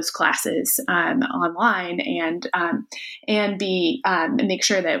those classes online, and make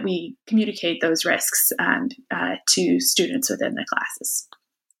sure that we communicate those risks to students within the classes.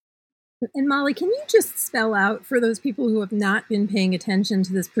 And Molly, can you just spell out for those people who have not been paying attention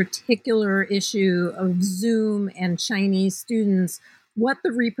to this particular issue of Zoom and Chinese students, what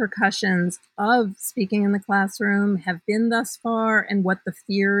the repercussions of speaking in the classroom have been thus far, and what the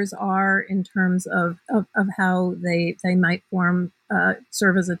fears are in terms of how they might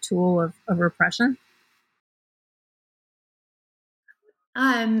serve as a tool of repression?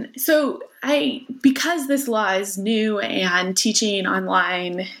 Because this law is new and teaching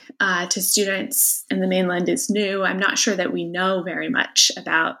online to students in the mainland is new, I'm not sure that we know very much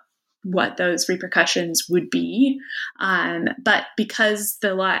about what those repercussions would be. But because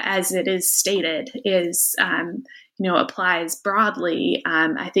the law, as it is stated, is, applies broadly,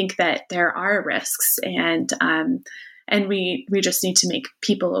 I think that there are risks, and we just need to make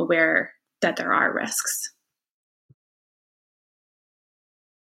people aware that there are risks.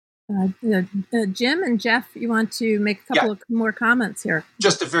 Jim and Jeff, you want to make a couple of more comments here?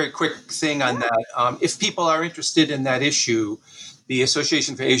 Just a very quick thing on that. If people are interested in that issue, the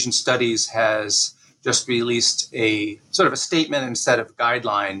Association for Asian Studies has just released a sort of a statement and set of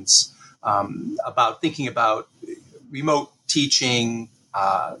guidelines about thinking about remote teaching,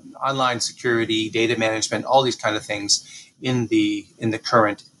 online security, data management, all these kind of things in the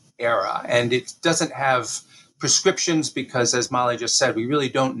current era. And it doesn't have prescriptions because, as Molly just said, we really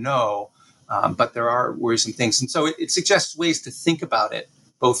don't know, but there are worrisome things. And so it suggests ways to think about it,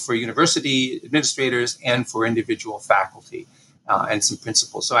 both for university administrators and for individual faculty, and some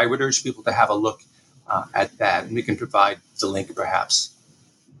principles. So I would urge people to have a look at that, and we can provide the link perhaps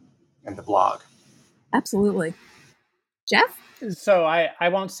in the blog. Absolutely. Jeff? So I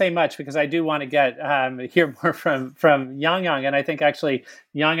won't say much because I do want to get hear more from Yang Yang, and I think actually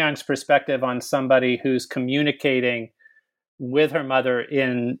Yang Yang's perspective on somebody who's communicating with her mother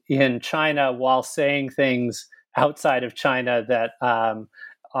in China while saying things outside of China that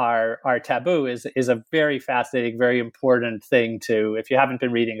are taboo is a very fascinating, very important thing to. If you haven't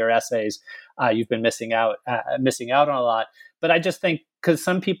been reading her essays, you've been missing out on a lot. But I just think because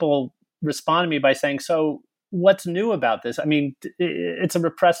some people respond to me by saying, so what's new about this? I mean, it's a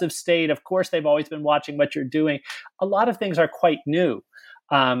repressive state. Of course, they've always been watching what you're doing. A lot of things are quite new.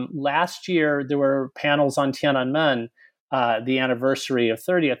 Last year, there were panels on Tiananmen, the anniversary of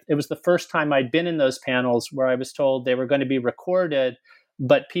 30th. It was the first time I'd been in those panels where I was told they were going to be recorded,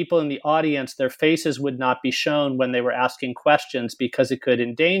 but people in the audience, their faces would not be shown when they were asking questions because it could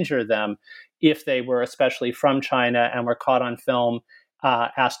endanger them if they were especially from China and were caught on film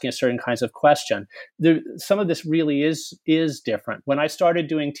asking a certain kinds of question. Some of this really is different. When I started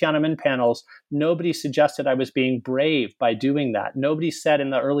doing Tiananmen panels, nobody suggested I was being brave by doing that. Nobody said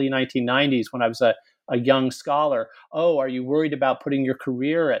in the early 1990s when I was a young scholar, oh, are you worried about putting your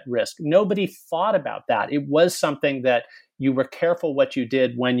career at risk? Nobody thought about that. It was something that you were careful what you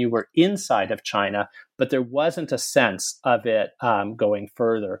did when you were inside of China, but there wasn't a sense of it going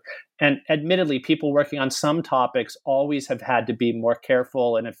further. And admittedly, people working on some topics always have had to be more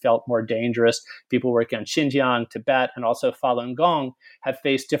careful and have felt more dangerous. People working on Xinjiang, Tibet, and also Falun Gong have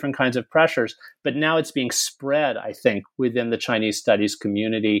faced different kinds of pressures. But now it's being spread, I think, within the Chinese studies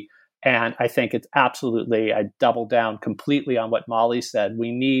community. And I think it's absolutely, I double down completely on what Molly said.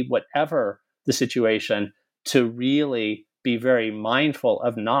 We need, whatever the situation, to really be very mindful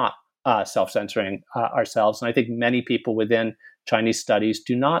of not self-censoring ourselves. And I think many people within Chinese studies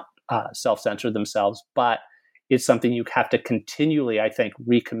do not self-censor themselves, but it's something you have to continually, I think,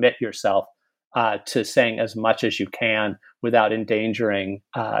 recommit yourself to saying as much as you can without endangering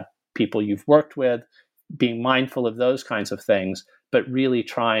people you've worked with, being mindful of those kinds of things, but really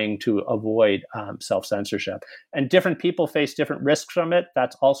trying to avoid self-censorship. And different people face different risks from it.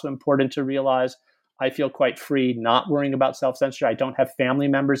 That's also important to realize. I feel quite free not worrying about self-censorship. I don't have family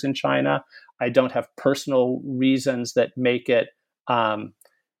members in China. I don't have personal reasons that make it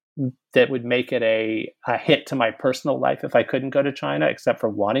that would make it a hit to my personal life if I couldn't go to China, except for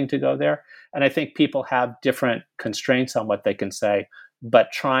wanting to go there. And I think people have different constraints on what they can say,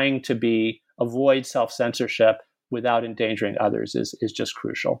 but trying to avoid self-censorship without endangering others is just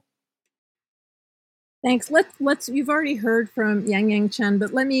crucial. Thanks. You've already heard from Yang Yang Chen,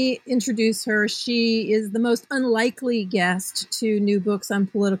 but let me introduce her. She is the most unlikely guest to New Books on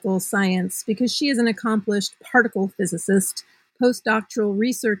Political Science because she is an accomplished particle physicist, postdoctoral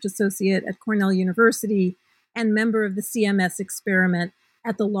research associate at Cornell University, and member of the CMS experiment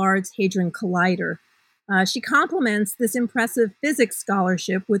at the Large Hadron Collider. She complements this impressive physics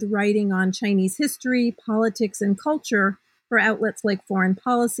scholarship with writing on Chinese history, politics, and culture for outlets like Foreign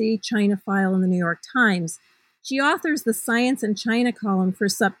Policy, China File, and the New York Times. She authors the Science and China column for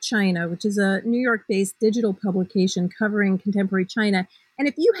SupChina, which is a New York-based digital publication covering contemporary China. And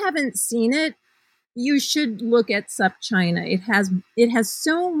if you haven't seen it, you should look at SupChina. It has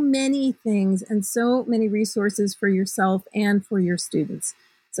so many things and so many resources for yourself and for your students.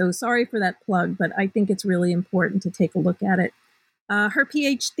 So sorry for that plug, but I think it's really important to take a look at it. Her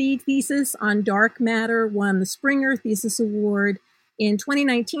PhD thesis on dark matter won the Springer Thesis Award. In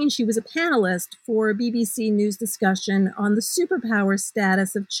 2019, she was a panelist for a BBC News discussion on the superpower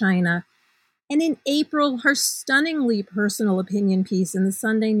status of China. And in April, her stunningly personal opinion piece in the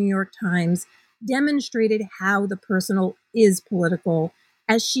Sunday New York Times demonstrated how the personal is political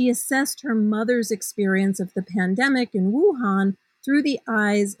as she assessed her mother's experience of the pandemic in Wuhan through the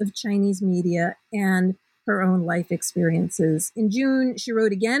eyes of Chinese media and her own life experiences. In June, she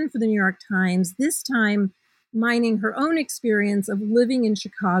wrote again for the New York Times, this time mining her own experience of living in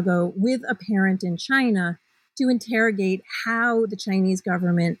Chicago with a parent in China to interrogate how the Chinese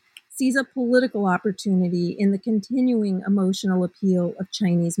government sees a political opportunity in the continuing emotional appeal of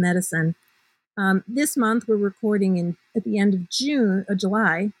Chinese medicine. This month, we're recording at the end of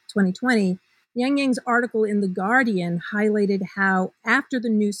July 2020, Yang Yang's article in The Guardian highlighted how, after the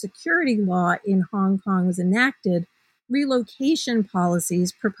new security law in Hong Kong was enacted, relocation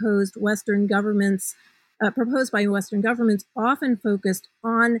policies proposed by Western governments often focused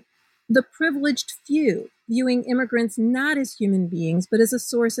on the privileged few, viewing immigrants not as human beings, but as a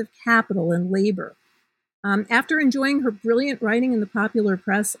source of capital and labor. After enjoying her brilliant writing in the popular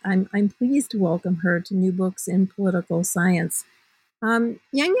press, I'm pleased to welcome her to New Books in Political Science.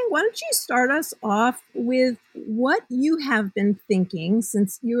 Yang, why don't you start us off with what you have been thinking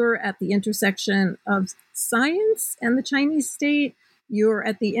since you're at the intersection of science and the Chinese state? You're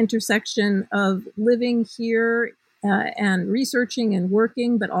at the intersection of living here and researching and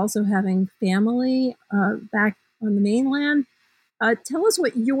working, but also having family back on the mainland. Tell us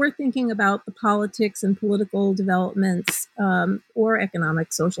what you're thinking about the politics and political developments, or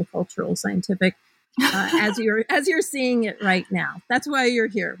economic, social, cultural, scientific, as you're seeing it right now. That's why you're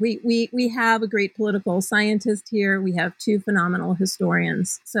here. We have a great political scientist here. We have two phenomenal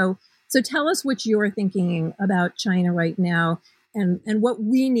historians. So tell us what you're thinking about China right now, and what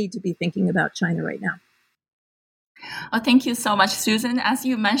we need to be thinking about China right now. Thank you so much, Susan. As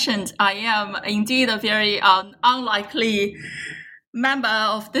you mentioned, I am indeed a very unlikely member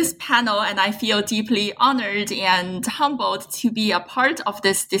of this panel, and I feel deeply honored and humbled to be a part of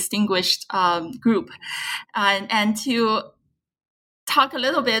this distinguished group, and to talk a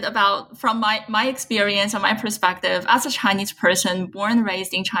little bit about from my experience and my perspective as a Chinese person born and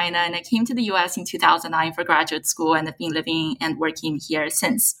raised in China, and I came to the US in 2009 for graduate school and have been living and working here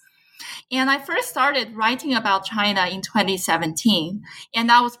since. And I first started writing about China in 2017, and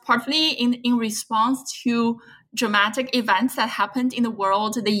that was partly in response to dramatic events that happened in the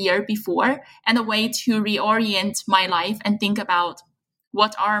world the year before, and a way to reorient my life and think about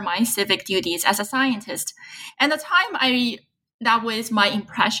what are my civic duties as a scientist. And the time that was my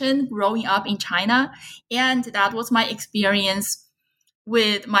impression growing up in China, and that was my experience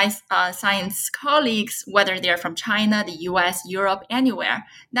with my science colleagues, whether they're from China, the US, Europe, anywhere,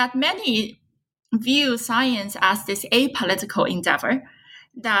 that many view science as this apolitical endeavor,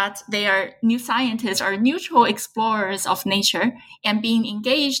 that new scientists are neutral explorers of nature, and being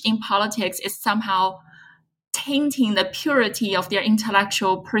engaged in politics is somehow tainting the purity of their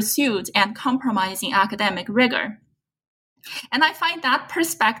intellectual pursuit and compromising academic rigor. And I find that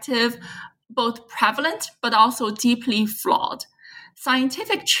perspective both prevalent but also deeply flawed.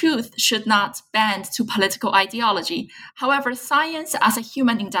 Scientific truth should not bend to political ideology. However, science as a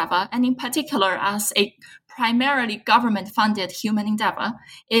human endeavor, and in particular as a primarily government-funded human endeavor,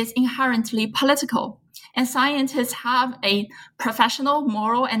 is inherently political. And scientists have a professional,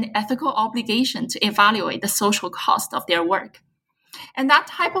 moral, and ethical obligation to evaluate the social cost of their work. And that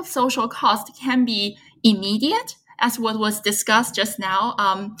type of social cost can be immediate, as what was discussed just now,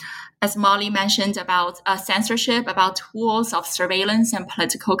 as Molly mentioned about censorship, about tools of surveillance and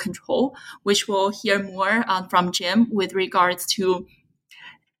political control, which we'll hear more from Jim with regards to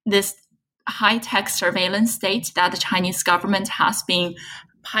this high-tech surveillance state that the Chinese government has been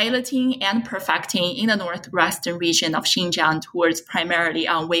piloting and perfecting in the northwestern region of Xinjiang towards primarily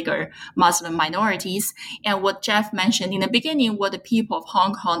Uyghur Muslim minorities, and what Jeff mentioned in the beginning, what the people of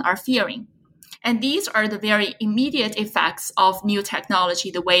Hong Kong are fearing. And these are the very immediate effects of new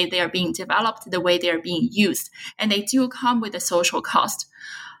technology, the way they are being developed, the way they are being used, and they do come with a social cost.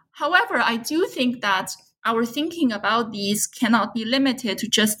 However, I do think that our thinking about these cannot be limited to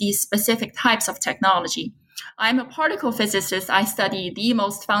just these specific types of technology. I'm a particle physicist. I study the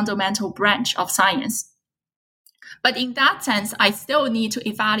most fundamental branch of science. But in that sense, I still need to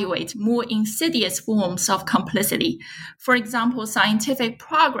evaluate more insidious forms of complicity. For example, scientific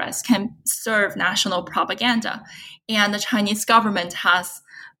progress can serve national propaganda, and the Chinese government has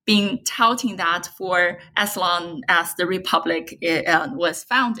been touting that for as long as the Republic was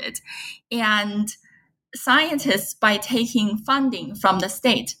founded. And scientists, by taking funding from the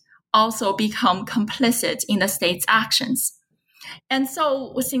state, also become complicit in the state's actions. And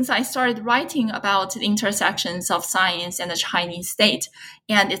so since I started writing about the intersections of science and the Chinese state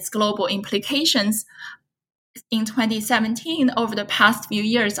and its global implications in 2017, over the past few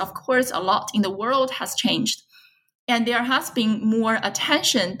years, of course, a lot in the world has changed. And there has been more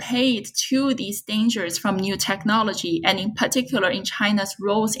attention paid to these dangers from new technology, and in particular in China's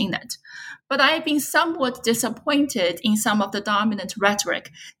roles in it. But I have been somewhat disappointed in some of the dominant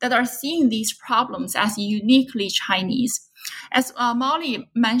rhetoric that are seeing these problems as uniquely Chinese. As Molly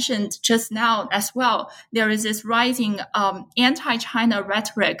mentioned just now as well, there is this rising anti-China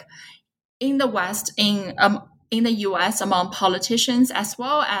rhetoric in the West, in the US, among politicians as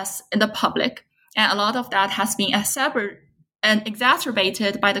well as in the public. And a lot of that has been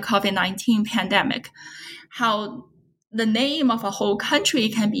exacerbated by the COVID-19 pandemic. How the name of a whole country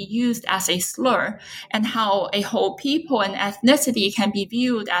can be used as a slur, and how a whole people and ethnicity can be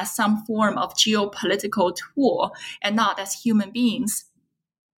viewed as some form of geopolitical tool and not as human beings.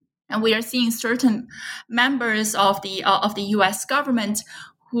 And we are seeing certain members of the U.S. government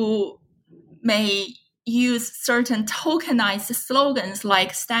who may use certain tokenized slogans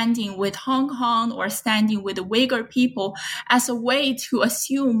like standing with Hong Kong or standing with the Uyghur people as a way to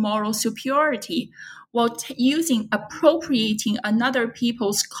assume moral superiority, while appropriating another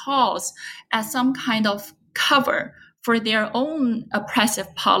people's cause as some kind of cover for their own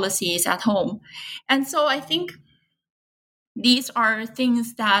oppressive policies at home. And so I think these are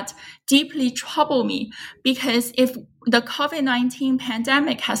things that deeply trouble me, because if the COVID-19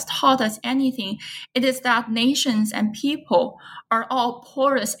 pandemic has taught us anything, it is that nations and people are all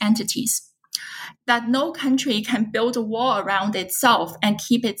porous entities, that no country can build a wall around itself and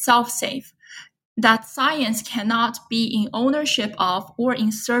keep itself safe, that science cannot be in ownership of or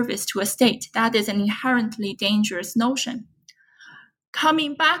in service to a state. That is an inherently dangerous notion.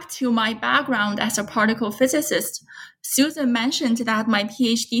 Coming back to my background as a particle physicist, Susan mentioned that my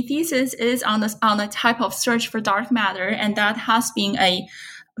PhD thesis is on a type of search for dark matter, and that has been a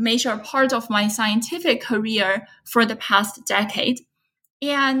major part of my scientific career for the past decade.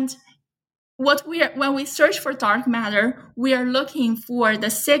 And when we search for dark matter, we are looking for the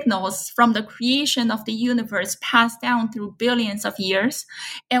signals from the creation of the universe passed down through billions of years.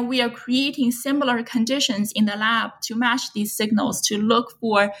 And we are creating similar conditions in the lab to match these signals, to look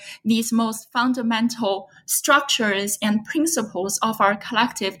for these most fundamental structures and principles of our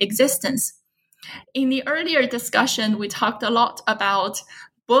collective existence. In the earlier discussion, we talked a lot about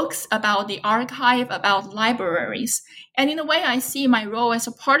books, about the archive, about libraries. And in a way, I see my role as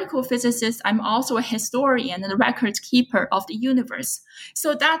a particle physicist. I'm also a historian and a record keeper of the universe.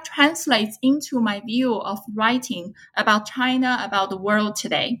 So that translates into my view of writing about China, about the world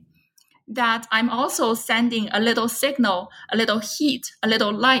today. That I'm also sending a little signal, a little heat, a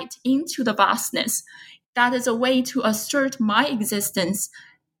little light into the vastness. That is a way to assert my existence,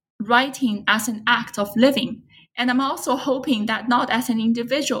 writing as an act of living. And I'm also hoping that not as an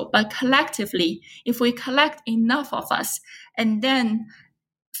individual, but collectively, if we collect enough of us, and then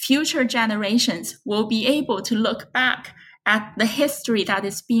future generations will be able to look back at the history that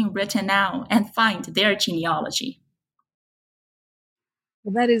is being written now and find their genealogy.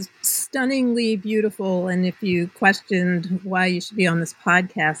 Well, that is stunningly beautiful. And if you questioned why you should be on this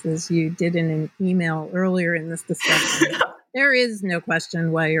podcast, as you did in an email earlier in this discussion, there is no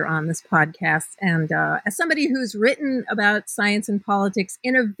question why you're on this podcast. And as somebody who's written about science and politics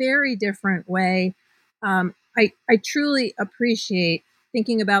in a very different way, I truly appreciate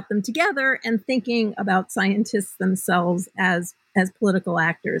thinking about them together and thinking about scientists themselves as political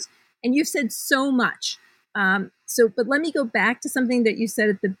actors. And you've said so much. But let me go back to something that you said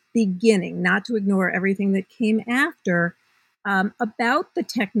at the beginning, not to ignore everything that came after, about the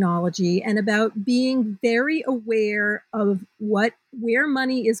technology and about being very aware of where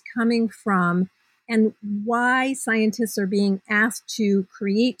money is coming from and why scientists are being asked to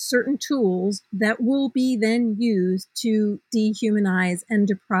create certain tools that will be then used to dehumanize and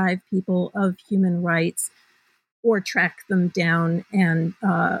deprive people of human rights, or track them down and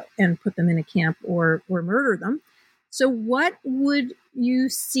put them in a camp or murder them. So what would you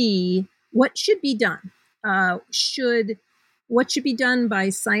see? What should be done? What should be done by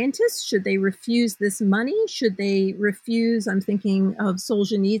scientists? Should they refuse this money? Should they refuse? I'm thinking of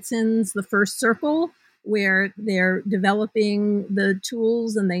Solzhenitsyn's The First Circle, where they're developing the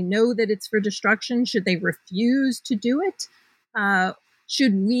tools and they know that it's for destruction. Should they refuse to do it?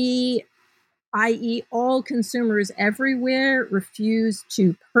 Should we, i.e., all consumers everywhere, refuse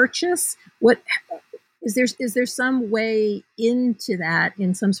to purchase? What is there some way into that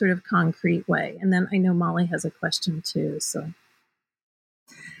in some sort of concrete way? And then I know Molly has a question too. So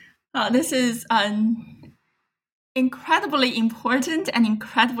this is an incredibly important and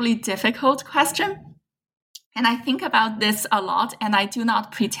incredibly difficult question. And I think about this a lot, and I do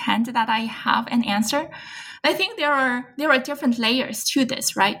not pretend that I have an answer. I think there are different layers to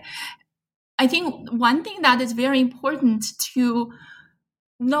this, right? I think one thing that is very important to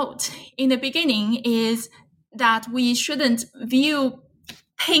note in the beginning is that we shouldn't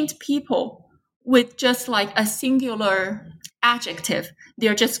paint people with just like a singular adjective.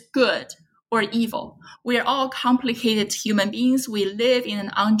 They're just good or evil. We're all complicated human beings. We live in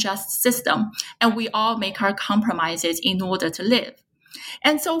an unjust system, and we all make our compromises in order to live.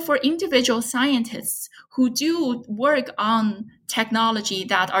 And so for individual scientists who do work on technology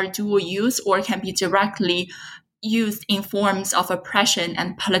that are dual use or can be directly used in forms of oppression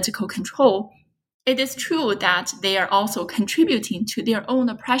and political control, it is true that they are also contributing to their own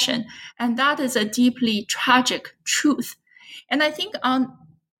oppression. And that is a deeply tragic truth. And I think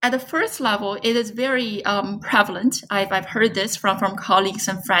at the first level, it is very prevalent. I've heard this from colleagues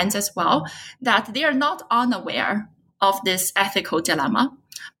and friends as well, that they are not unaware of this ethical dilemma,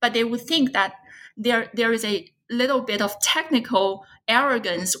 but they would think that there is a little bit of technical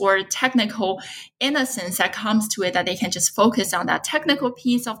arrogance or technical innocence that comes to it, that they can just focus on that technical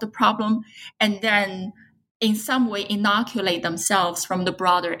piece of the problem and then in some way inoculate themselves from the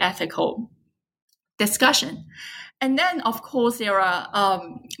broader ethical discussion. And then, of course, there are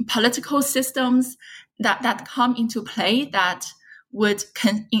political systems that come into play that would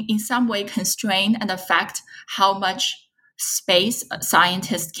in some way constrain and affect how much space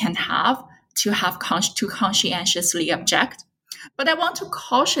scientists can have to conscientiously object. But I want to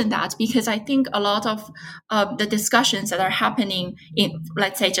caution that, because I think a lot of the discussions that are happening in,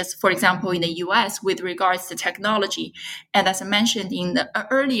 let's say, just for example, in the US with regards to technology, and as I mentioned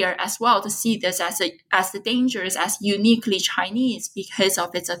earlier as well, to see this as the dangers as uniquely Chinese because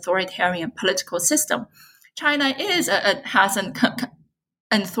of its authoritarian political system. China has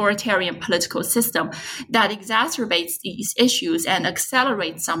an authoritarian political system that exacerbates these issues and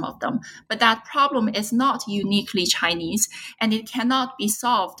accelerates some of them. But that problem is not uniquely Chinese, and it cannot be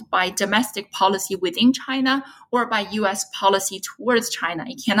solved by domestic policy within China or by US policy towards China.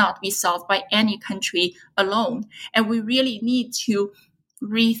 It cannot be solved by any country alone. And we really need to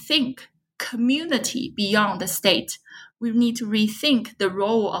rethink community beyond the state. We need to rethink the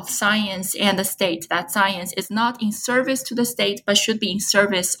role of science and the state, that science is not in service to the state, but should be in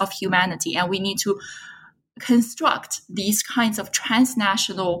service of humanity. And we need to construct these kinds of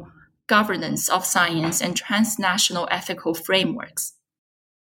transnational governance of science and transnational ethical frameworks.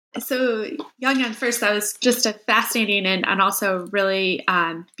 So, Yang, first, that was just a fascinating and also really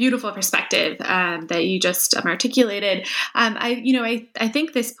beautiful perspective that you just articulated. I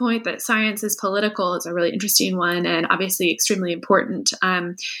think this point that science is political is a really interesting one, and obviously extremely important.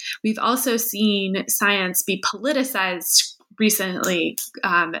 We've also seen science be politicized recently,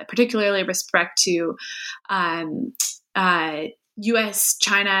 particularly with respect to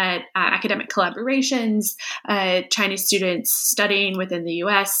U.S.-China academic collaborations, Chinese students studying within the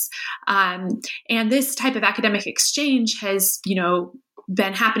U.S. And this type of academic exchange has,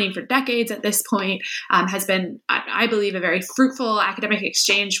 been happening for decades at this point, has been, I believe, a very fruitful academic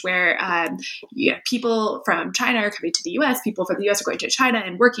exchange where people from China are coming to the U.S., people from the U.S. are going to China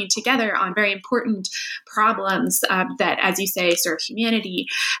and working together on very important problems that, as you say, serve humanity.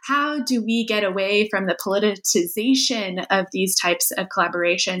 How do we get away from the politicization of these types of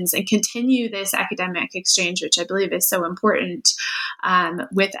collaborations and continue this academic exchange, which I believe is so important,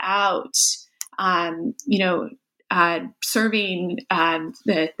 without, serving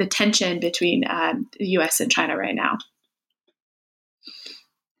the tension between the U.S. and China right now?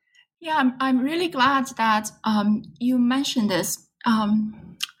 Yeah, I'm really glad that you mentioned this.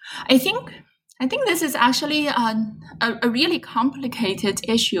 I think this is actually a really complicated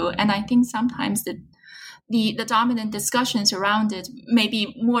issue, and I think sometimes the dominant discussions around it may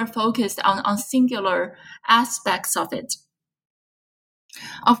be more focused on singular aspects of it.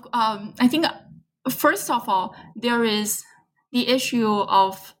 I think, first of all, there is the issue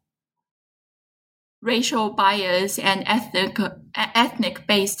of racial bias and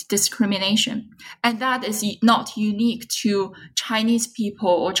ethnic-based discrimination. And that is not unique to Chinese people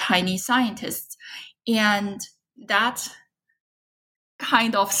or Chinese scientists. And that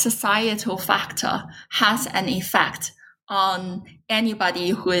kind of societal factor has an effect on anybody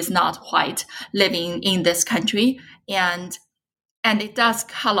who is not white living in this country. And it does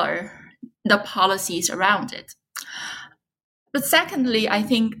color the policies around it. But secondly, I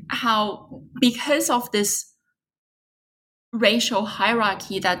think because of this racial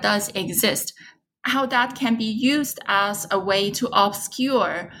hierarchy that does exist, how that can be used as a way to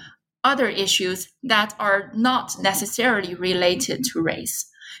obscure other issues that are not necessarily related to race.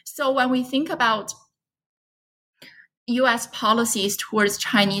 So when we think about U.S. policies towards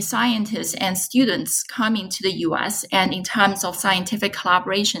Chinese scientists and students coming to the U.S. and in terms of scientific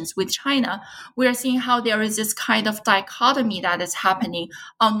collaborations with China, we are seeing how there is this kind of dichotomy that is happening.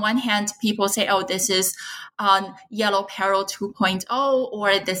 On one hand, people say, oh, this is Yellow Peril 2.0,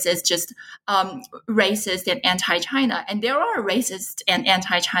 or this is just racist and anti-China. And there are racist and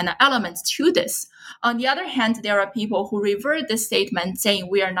anti-China elements to this. On the other hand, there are people who revert this statement saying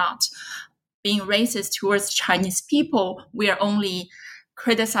we are not being racist towards Chinese people, we are only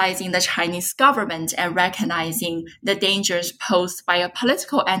criticizing the Chinese government and recognizing the dangers posed by a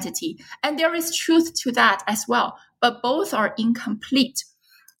political entity. And there is truth to that as well, but both are incomplete.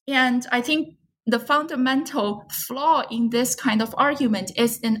 And I think the fundamental flaw in this kind of argument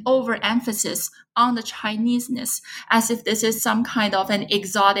is an overemphasis on the Chineseness, as if this is some kind of an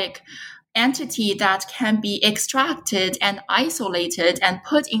exotic entity that can be extracted and isolated and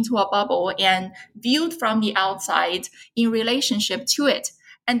put into a bubble and viewed from the outside in relationship to it.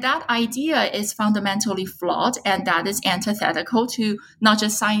 And that idea is fundamentally flawed, and that is antithetical to not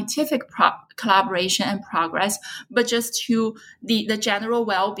just scientific collaboration and progress, but just to the general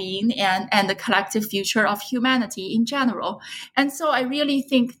well-being and the collective future of humanity in general. And so I really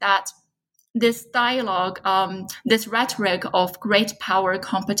think that this dialogue, this rhetoric of great power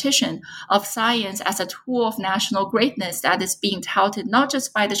competition, of science as a tool of national greatness that is being touted not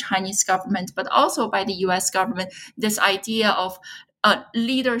just by the Chinese government, but also by the US government, this idea of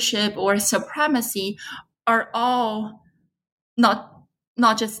leadership or supremacy, are all not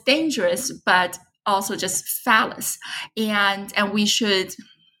just dangerous, but also just phallus. And we should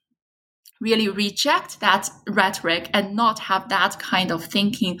really reject that rhetoric and not have that kind of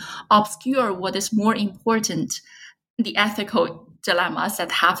thinking obscure what is more important, the ethical dilemmas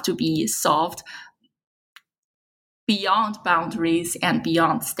that have to be solved beyond boundaries and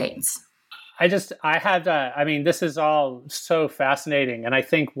beyond states. This is all so fascinating. And I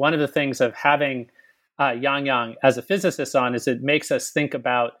think one of the things of having Yang as a physicist on is it makes us think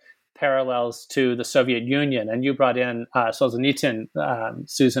about parallels to the Soviet Union. And you brought in Solzhenitsyn,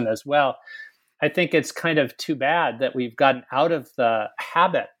 Susan, as well. I think it's kind of too bad that we've gotten out of the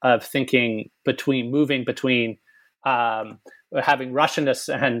habit of moving between having Russianists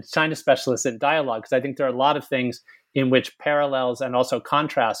and China specialists in dialogue, because I think there are a lot of things in which parallels and also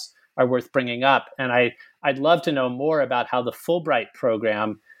contrasts are worth bringing up. And I'd love to know more about how the Fulbright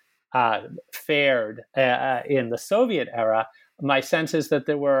program fared in the Soviet era. My sense is that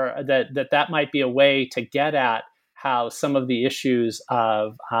that might be a way to get at how some of the issues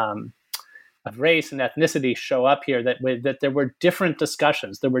of race and ethnicity show up here, that there were different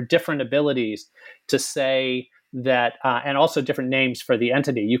discussions, there were different abilities to say that, and also different names for the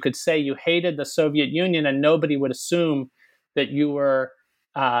entity. You could say you hated the Soviet Union and nobody would assume that you were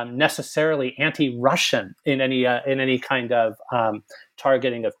necessarily anti-Russian in any kind of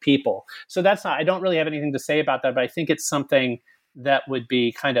targeting of people. So I don't really have anything to say about that, but I think it's something that would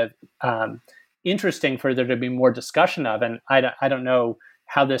be kind of interesting for there to be more discussion of. And I don't know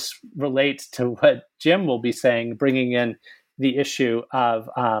how this relates to what Jim will be saying, bringing in the issue of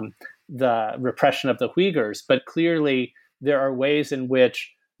the repression of the Uyghurs. But clearly there are ways in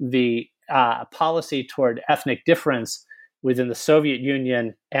which the policy toward ethnic difference within the Soviet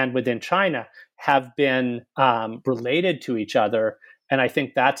Union and within China have been related to each other. And I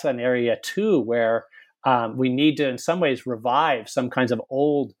think that's an area too where we need to in some ways revive some kinds of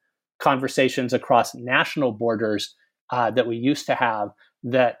old conversations across national borders that we used to have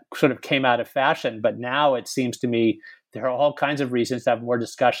that sort of came out of fashion. But now it seems to me there are all kinds of reasons to have more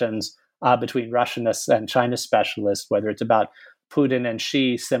discussions between Russianists and China specialists, whether it's about Putin and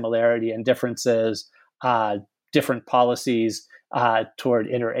Xi similarity and differences, different policies toward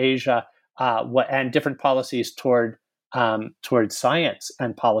Inter-Asia, and different policies toward science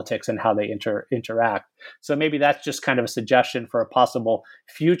and politics and how they interact. So maybe that's just kind of a suggestion for a possible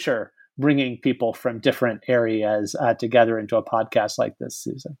future bringing people from different areas together into a podcast like this,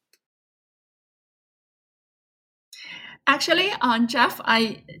 Susan. Actually, Jeff,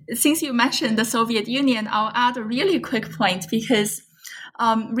 since you mentioned the Soviet Union, I'll add a really quick point because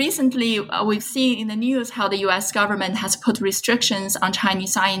recently we've seen in the news how the US government has put restrictions on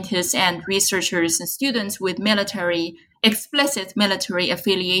Chinese scientists and researchers and students with explicit military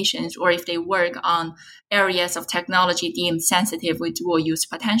affiliations, or if they work on areas of technology deemed sensitive with dual use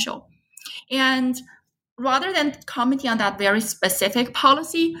potential. And rather than commenting on that very specific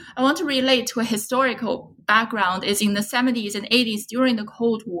policy, I want to relate to a historical background. Is in the 70s and 80s during the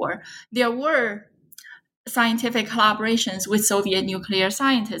Cold War, there were scientific collaborations with Soviet nuclear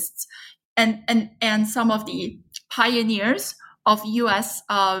scientists, and some of the pioneers of US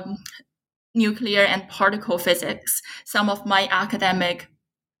nuclear and particle physics, some of my academic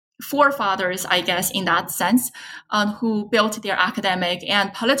forefathers, I guess, in that sense, who built their academic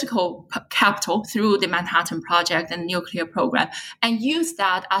and political capital through the Manhattan Project and nuclear program, and used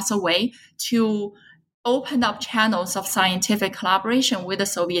that as a way to open up channels of scientific collaboration with the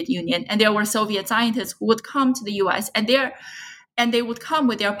Soviet Union. And there were Soviet scientists who would come to the US, and they would come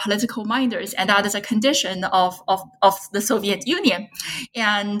with their political minders, and that is a condition of the Soviet Union.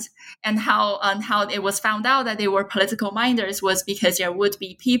 And how it was found out that they were political minders was because there would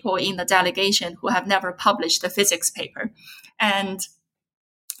be people in the delegation who have never published a physics paper. And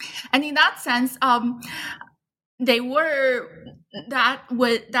in that sense, that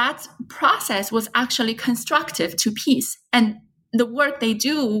process was actually constructive to peace, and the work they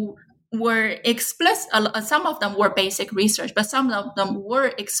do were explicit. Some of them were basic research, but some of them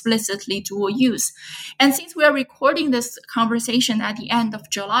were explicitly dual use. And since we are recording this conversation at the end of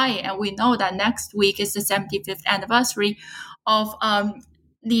July, and we know that next week is the 75th anniversary of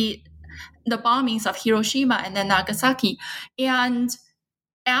the bombings of Hiroshima and then Nagasaki, and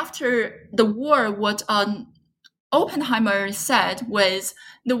after the war, what Oppenheimer said was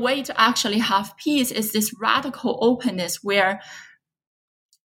the way to actually have peace is this radical openness, where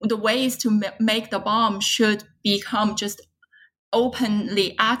the ways to make the bomb should become just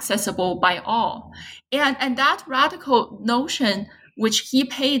openly accessible by all. And that radical notion, which he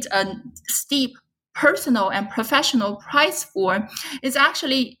paid a steep personal and professional price for, is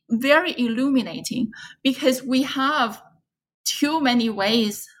actually very illuminating, because we have too many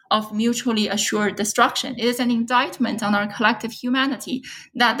ways of mutually assured destruction. It is an indictment on our collective humanity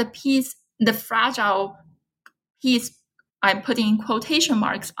that the fragile peace, I'm putting in quotation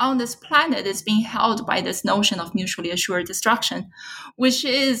marks, on this planet is being held by this notion of mutually assured destruction, which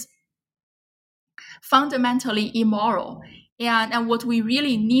is fundamentally immoral. And what we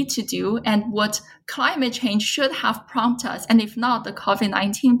really need to do, and what climate change should have prompted us, and if not, the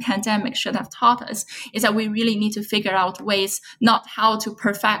COVID-19 pandemic should have taught us, is that we really need to figure out ways, not how to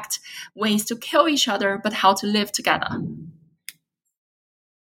perfect ways to kill each other, but how to live together.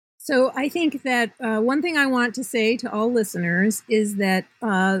 So I think that one thing I want to say to all listeners is that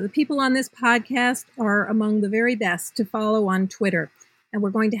the people on this podcast are among the very best to follow on Twitter. And we're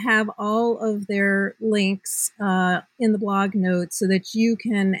going to have all of their links in the blog notes so that you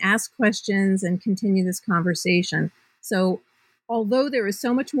can ask questions and continue this conversation. So although there is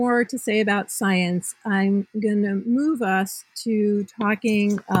so much more to say about science, I'm going to move us to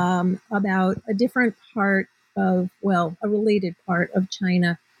talking about a different part of, well, a related part of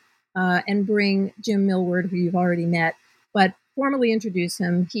China, and bring Jim Millward, who you've already met, but formally introduce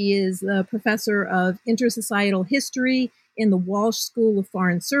him. He is the professor of intersocietal history in the Walsh School of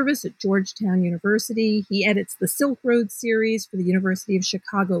Foreign Service at Georgetown University. He edits the Silk Road series for the University of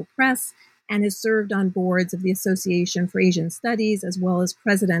Chicago Press and has served on boards of the Association for Asian Studies, as well as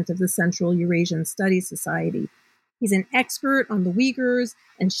president of the Central Eurasian Studies Society. He's an expert on the Uyghurs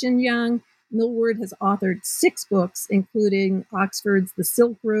and Xinjiang. Millward has authored 6 books, including Oxford's The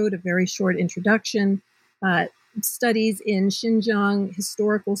Silk Road, a very short introduction, studies in Xinjiang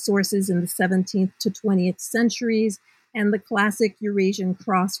historical sources in the 17th to 20th centuries, and the classic Eurasian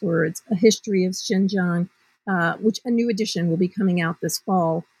Crosswords, a history of Xinjiang, which a new edition will be coming out this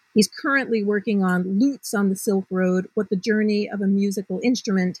fall. He's currently working on Lutes on the Silk Road, what the journey of a musical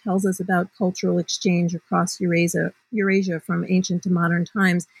instrument tells us about cultural exchange across Eurasia from ancient to modern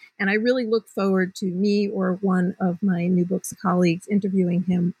times. And I really look forward to me or one of my New Books colleagues interviewing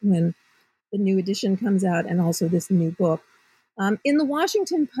him when the new edition comes out, and also this new book. In the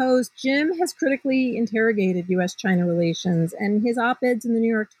Washington Post, Jim has critically interrogated U.S.-China relations, and his op-eds in the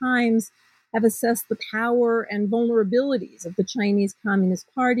New York Times have assessed the power and vulnerabilities of the Chinese Communist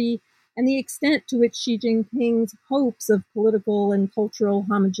Party and the extent to which Xi Jinping's hopes of political and cultural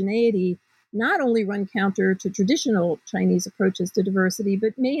homogeneity not only run counter to traditional Chinese approaches to diversity,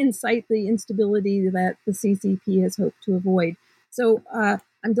 but may incite the instability that the CCP has hoped to avoid. So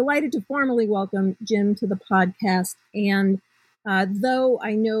I'm delighted to formally welcome Jim to the podcast. And though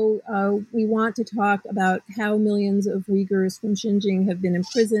I know we want to talk about how millions of Uyghurs from Xinjiang have been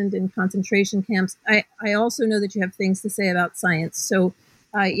imprisoned in concentration camps, I also know that you have things to say about science. So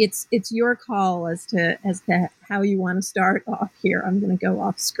it's your call as to how you want to start off here. I'm going to go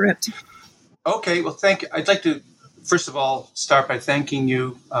off script. Okay, well, thank you. I'd like to, first of all, start by thanking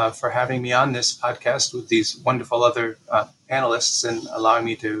you for having me on this podcast with these wonderful other panelists and allowing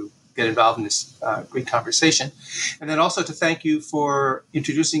me to get involved in this great conversation. And then also to thank you for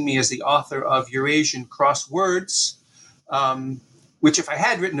introducing me as the author of Eurasian Crosswords, which if I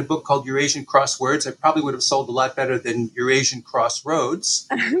had written a book called Eurasian Crosswords, I probably would have sold a lot better than Eurasian Crossroads.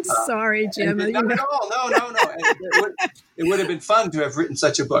 I'm sorry, Jim. Not at all. No. It would have been fun to have written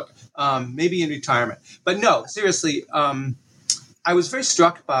such a book, maybe in retirement. But no, seriously, I was very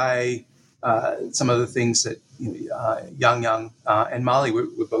struck by some of the things that Yang and Molly were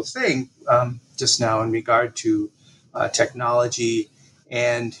both saying just now in regard to technology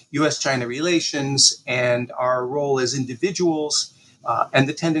and U.S.-China relations and our role as individuals, and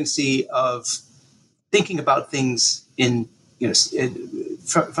the tendency of thinking about things in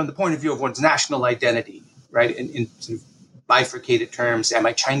from the point of view of one's national identity, right? In sort of bifurcated terms: am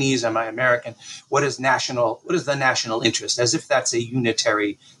I Chinese? Am I American? What is the national interest? As if that's a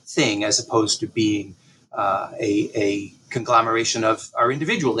unitary thing, as opposed to being a conglomeration of our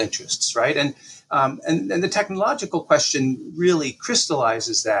individual interests, right? And the technological question really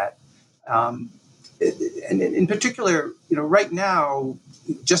crystallizes that. And in particular, right now,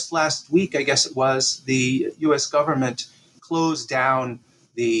 just last week, I guess it was, the U.S. government closed down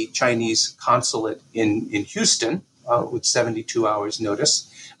the Chinese consulate in Houston with 72 hours notice.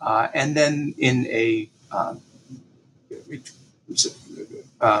 And then in a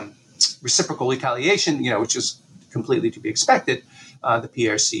reciprocal retaliation, which is completely to be expected, the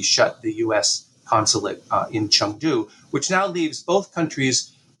PRC shut the U.S. consulate in Chengdu, which now leaves both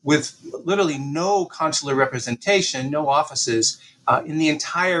countries with literally no consular representation, no offices in the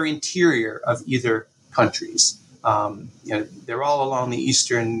entire interior of either countries. They're all along the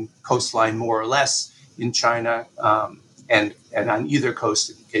eastern coastline, more or less, in China, and on either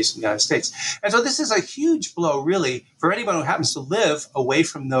coast in the case of the United States. And so this is a huge blow, really, for anyone who happens to live away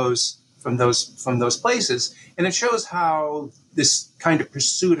from those places. And it shows how this kind of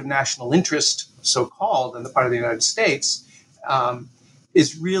pursuit of national interest, so-called, on the part of the United States,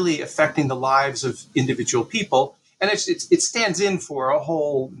 is really affecting the lives of individual people. And it stands in for a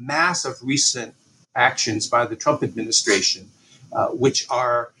whole mass of recent actions by the Trump administration, which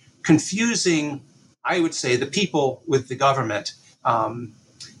are confusing, I would say, the people with the government,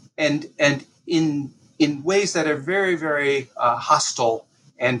 and in ways that are very, very hostile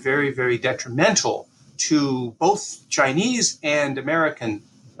and very, very detrimental to both Chinese and American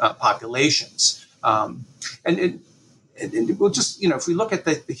populations. And we'll just, if we look at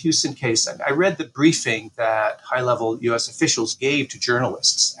the Houston case, I read the briefing that high-level U.S. officials gave to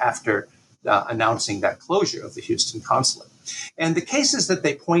journalists after announcing that closure of the Houston consulate. And the cases that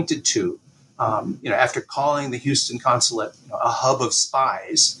they pointed to, after calling the Houston consulate a hub of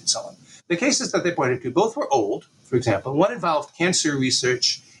spies and so on, the cases that they pointed to, both were old. For example, one involved cancer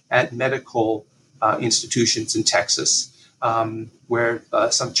research at medical institutions in Texas, where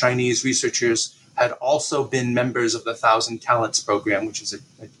some Chinese researchers had also been members of the Thousand Talents program, which is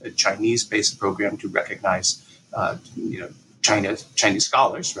a Chinese-based program to recognize, Chinese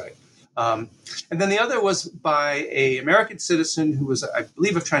scholars, right? And then the other was by an American citizen who was, I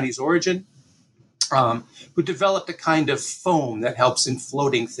believe, of Chinese origin, who developed a kind of foam that helps in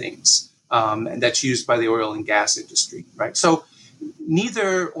floating things, and that's used by the oil and gas industry, right? So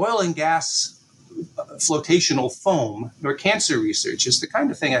neither oil and gas flotational foam nor cancer research is the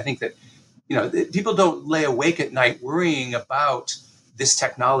kind of thing I think that, people don't lay awake at night worrying about this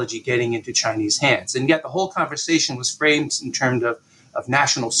technology getting into Chinese hands. And yet the whole conversation was framed in terms of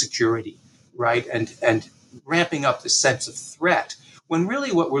national security, right? And ramping up the sense of threat, when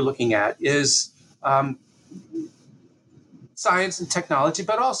really what we're looking at is science and technology,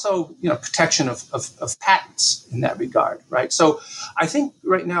 but also, protection of patents in that regard, right? So I think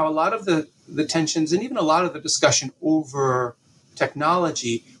right now a lot of the tensions and even a lot of the discussion over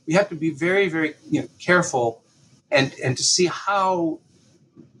technology, we have to be very, very careful and to see how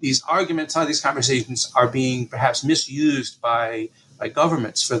these arguments, how these conversations are being perhaps misused by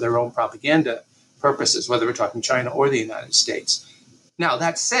governments for their own propaganda purposes, whether we're talking China or the United States. Now,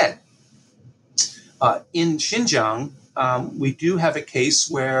 that said, in Xinjiang, we do have a case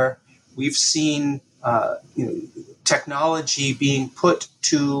where we've seen technology being put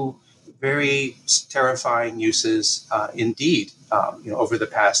to very terrifying uses indeed, over the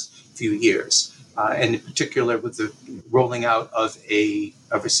past few years, and in particular with the rolling out of a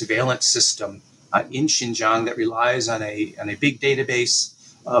surveillance system in Xinjiang that relies on a big database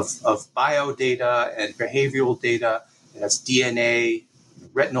of bio data and behavioral data. It has DNA,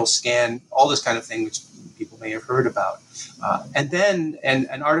 retinal scan, all this kind of thing, which people may have heard about. And then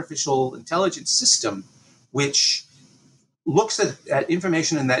an artificial intelligence system which looks at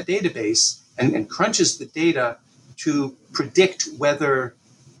information in that database and crunches the data to predict whether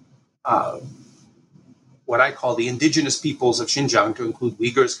what I call the indigenous peoples of Xinjiang, to include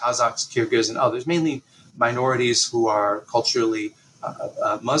Uyghurs, Kazakhs, Kyrgyz, and others, mainly minorities who are culturally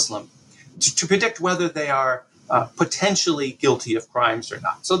Muslim, to predict whether they are potentially guilty of crimes or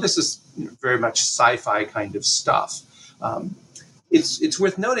not. So this is very much sci-fi kind of stuff. It's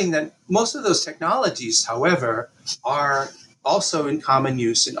worth noting that most of those technologies, however, are also in common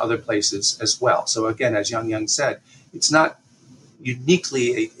use in other places as well. So again, as Yang said, it's not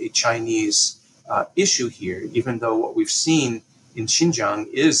uniquely a Chinese issue here, even though what we've seen in Xinjiang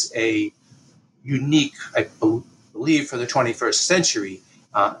is a unique, I believe, for the 21st century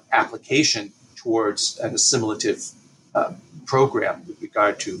application towards an assimilative program with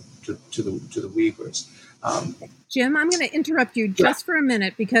regard to the Uyghurs. Jim, I'm going to interrupt you just for a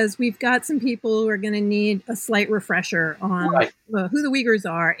minute because we've got some people who are going to need a slight refresher on who the Uyghurs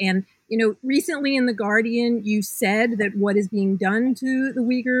are. And Recently in The Guardian, you said that what is being done to the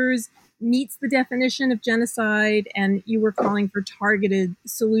Uyghurs meets the definition of genocide, and you were calling for targeted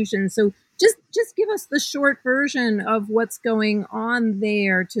solutions. So just give us the short version of what's going on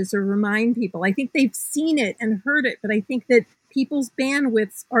there to sort of remind people. I think they've seen it and heard it, but I think that people's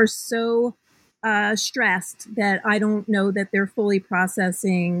bandwidths are so stressed that I don't know that they're fully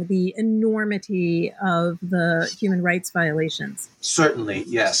processing the enormity of the human rights violations. Certainly,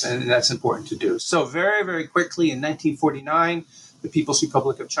 yes, and that's important to do. So very, very quickly in 1949, the People's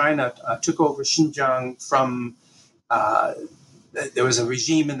Republic of China took over Xinjiang from there was a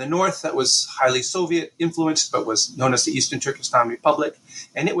regime in the north that was highly Soviet influenced, but was known as the Eastern Turkestan Republic.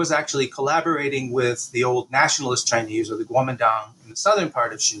 And it was actually collaborating with the old nationalist Chinese, or the Kuomintang, in the southern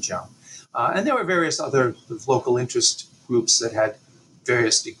part of Xinjiang. And there were various other local interest groups that had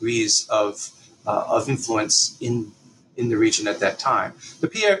various degrees of influence in the region at that time. The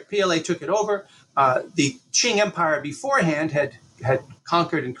PLA took it over. The Qing Empire beforehand had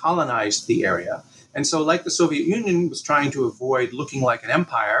conquered and colonized the area. And so, like the Soviet Union was trying to avoid looking like an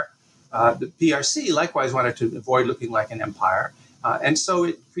empire, the PRC likewise wanted to avoid looking like an empire. And so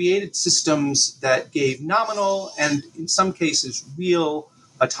it created systems that gave nominal and, in some cases, real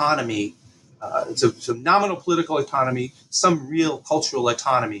autonomy, some nominal political autonomy, some real cultural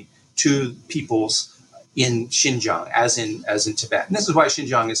autonomy to peoples in Xinjiang, as in Tibet. And this is why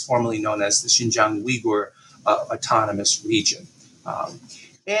Xinjiang is formally known as the Xinjiang Uyghur Autonomous Region.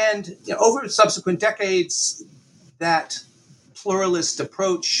 And over subsequent decades, that pluralist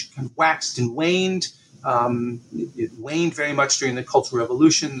approach kind of waxed and waned. It waned very much during the Cultural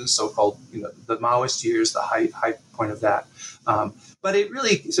Revolution, the so-called the Maoist years, the high point of that. But it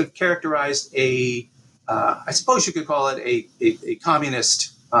really sort of characterized I suppose you could call it a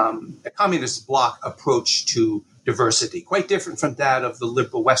communist bloc approach to diversity, quite different from that of the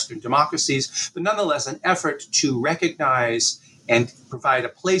liberal Western democracies, but nonetheless an effort to recognize and provide a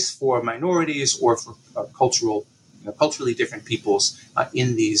place for minorities or for culturally different peoples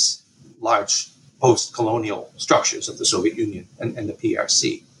in these large post-colonial structures of the Soviet Union and the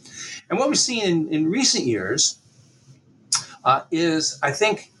PRC. And what we've seen in recent years is, I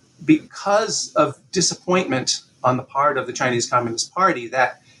think, because of disappointment on the part of the Chinese Communist Party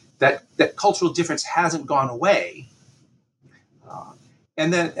that cultural difference hasn't gone away,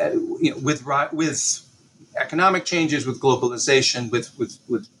 and then with economic changes, with globalization,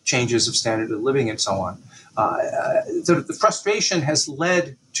 with changes of standard of living, and so on. So the frustration has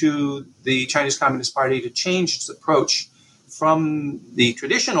led to the Chinese Communist Party to change its approach from the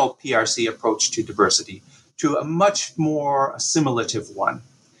traditional PRC approach to diversity to a much more assimilative one.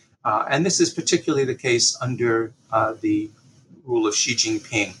 And this is particularly the case under the rule of Xi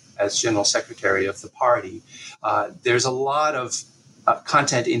Jinping as General Secretary of the party. There's a lot of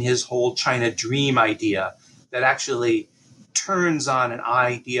content in his whole China Dream idea that actually turns on an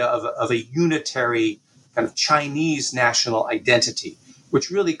idea of a unitary kind of Chinese national identity, which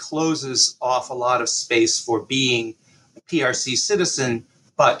really closes off a lot of space for being a PRC citizen,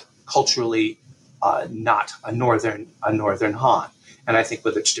 but culturally not a northern Han. And I think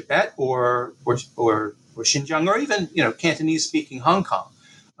whether it's Tibet or Xinjiang, or even Cantonese-speaking Hong Kong,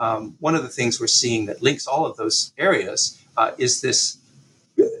 one of the things we're seeing that links all of those areas is this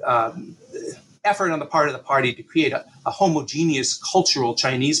effort on the part of the party to create a homogeneous cultural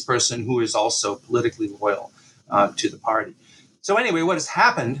Chinese person who is also politically loyal to the party. So anyway, what has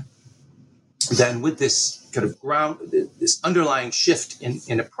happened then with this kind of this underlying shift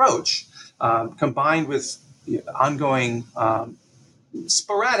in approach, combined with ongoing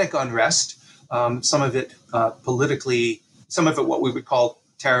sporadic unrest, some of it politically, some of it what we would call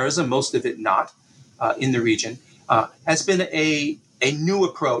terrorism, most of it not, in the region, has been a new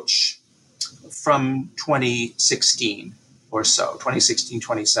approach from 2016 or so, 2016,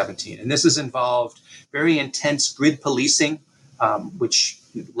 2017. And this has involved very intense grid policing, which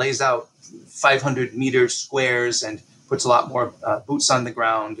lays out 500-meter squares and puts a lot more boots on the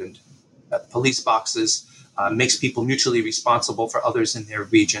ground and police boxes, makes people mutually responsible for others in their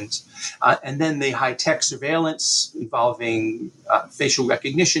regions. And then the high-tech surveillance involving facial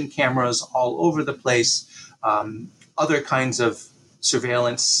recognition cameras all over the place, other kinds of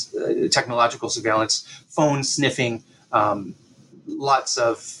surveillance, technological surveillance, phone sniffing, lots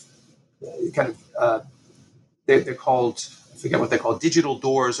of they're called, I forget what they're called, digital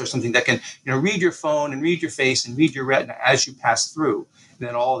doors or something that can read your phone and read your face and read your retina as you pass through. And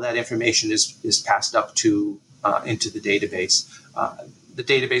then all of that information is passed up to into the database. The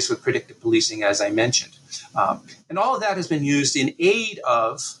database with predictive policing, as I mentioned. And all of that has been used in aid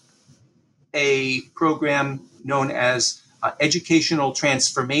of a program known as educational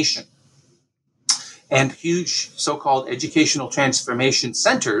transformation, And huge so-called educational transformation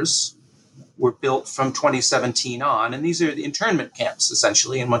centers were built from 2017 on. And these are the internment camps,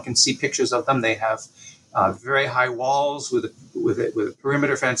 essentially. And one can see pictures of them. They have very high walls with a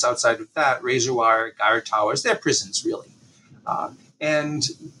perimeter fence outside of that, razor wire, guard towers. They're prisons, really. And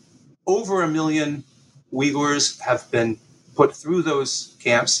over 1 million Uyghurs have been put through those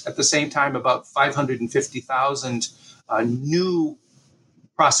camps. At the same time, about 550,000 new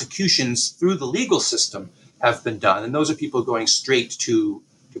prosecutions through the legal system have been done. And those are people going straight to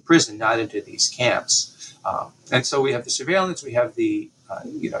prison, not into these camps. And so we have the surveillance, we have the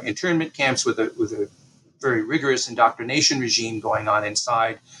internment camps with a very rigorous indoctrination regime going on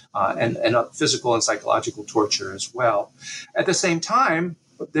inside, and physical and psychological torture as well. At the same time,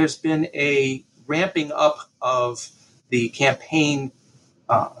 there's been a ramping up of the campaign,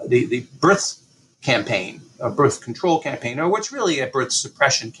 the birth campaign, a birth control campaign, or what's really a birth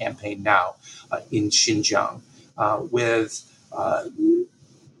suppression campaign now in Xinjiang, with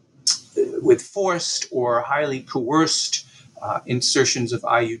forced or highly coerced insertions of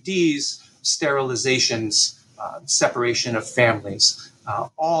IUDs, sterilizations, separation of families,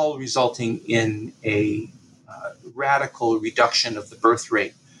 all resulting in a radical reduction of the birth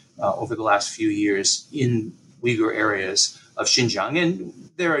rate over the last few years in Uyghur areas of Xinjiang. And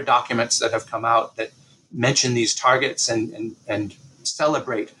there are documents that have come out that mention these targets and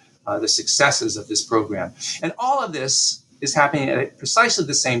celebrate the successes of this program. And all of this is happening at precisely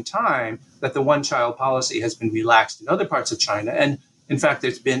the same time that the one-child policy has been relaxed in other parts of China. And in fact,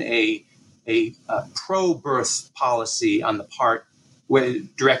 there's been a pro-birth policy on the part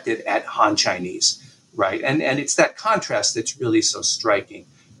directed at Han Chinese, right? And it's that contrast that's really so striking,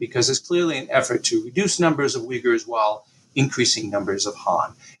 because it's clearly an effort to reduce numbers of Uyghurs while increasing numbers of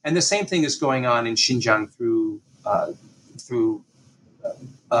Han. And the same thing is going on in Xinjiang through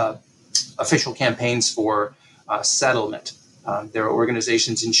official campaigns for settlement. There are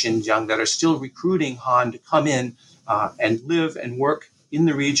organizations in Xinjiang that are still recruiting Han to come in and live and work in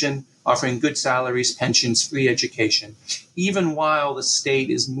the region, offering good salaries, pensions, free education, even while the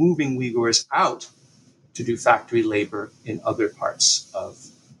state is moving Uyghurs out to do factory labor in other parts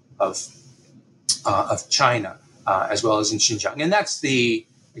of China, as well as in Xinjiang. And that's the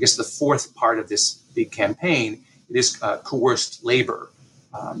fourth part of this big campaign. It is coerced labor.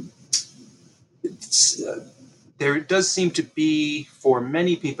 There does seem to be, for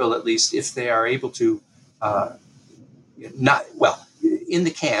many people at least, if they are able to in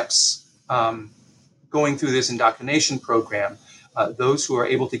the camps, going through this indoctrination program, those who are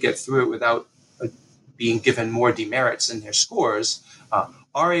able to get through it without being given more demerits in their scores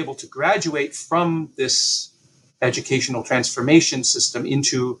are able to graduate from this educational transformation system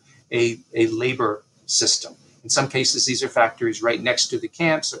into a labor system. In some cases, these are factories right next to the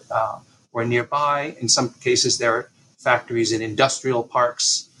camps or nearby. In some cases, there are factories in industrial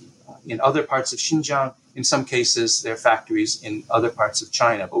parks in other parts of Xinjiang. In some cases, there are factories in other parts of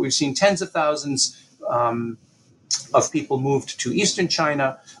China. But we've seen tens of thousands of people moved to eastern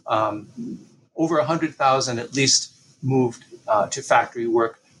China. Over 100,000 at least moved to factory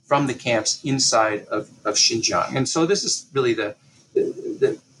work from the camps inside of Xinjiang. And so this is really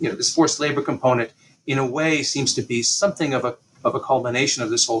this forced labor component, in a way, seems to be something of a culmination of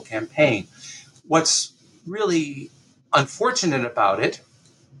this whole campaign. What's really unfortunate about it,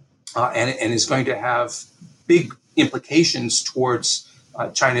 and is going to have big implications towards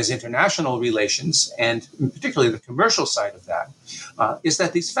China's international relations, and particularly the commercial side of that, is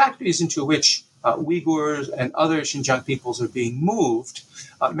that these factories into which Uyghurs and other Xinjiang peoples are being moved,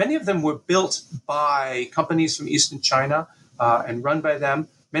 many of them were built by companies from Eastern China and run by them.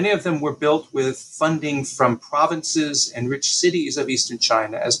 Many of them were built with funding from provinces and rich cities of Eastern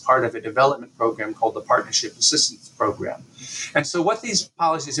China as part of a development program called the Partnership Assistance Program. And so what these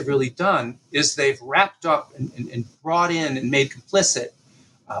policies have really done is they've wrapped up and brought in and made complicit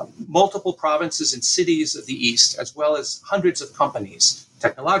multiple provinces and cities of the East, as well as hundreds of companies,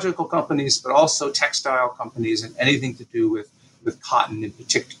 technological companies, but also textile companies and anything to do with cotton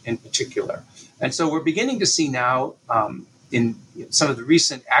in particular. And so we're beginning to see now in some of the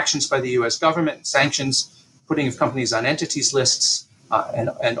recent actions by the U.S. government, sanctions, putting of companies on entities lists,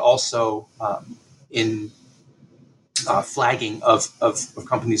 and also in flagging of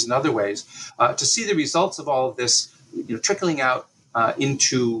companies in other ways, to see the results of all of this trickling out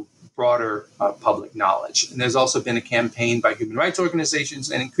into broader public knowledge. And there's also been a campaign by human rights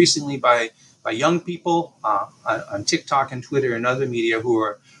organizations and increasingly by young people on TikTok and Twitter and other media who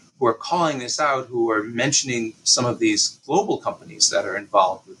are calling this out, who are mentioning some of these global companies that are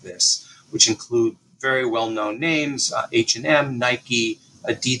involved with this, which include very well-known names, H&M, Nike,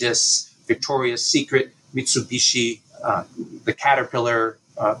 Adidas, Victoria's Secret, Mitsubishi, the Caterpillar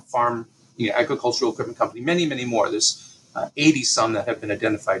farm, agricultural equipment company, many, many more. There's 80 some that have been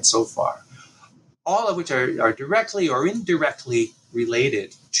identified so far, all of which are directly or indirectly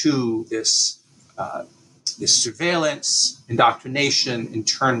related to this surveillance, indoctrination,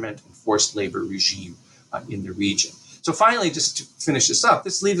 internment, and forced labor regime in the region. So finally, just to finish this up,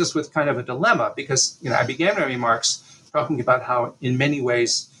 this leaves us with kind of a dilemma because I began my remarks talking about how in many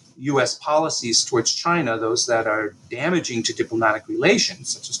ways U.S. policies towards China, those that are damaging to diplomatic relations,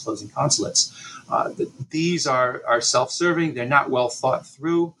 such as closing consulates, these are self-serving, they're not well thought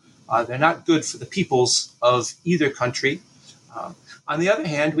through, they're not good for the peoples of either country. On the other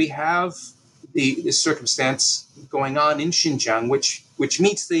hand, we have this circumstance going on in Xinjiang, which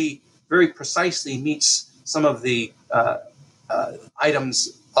very precisely meets some of the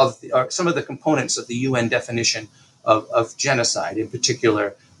items some of the components of the UN definition of genocide, in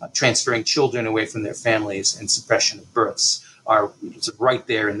particular, transferring children away from their families and suppression of births are right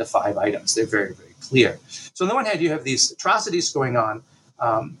there in the 5 items. They're very, very clear. So on the one hand, you have these atrocities going on.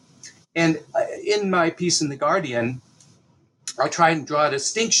 And in my piece in The Guardian, I try and draw a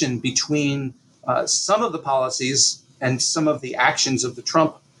distinction between some of the policies and some of the actions of the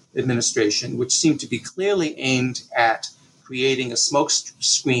Trump administration, which seem to be clearly aimed at creating a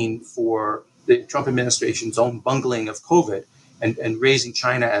smokescreen for the Trump administration's own bungling of COVID and raising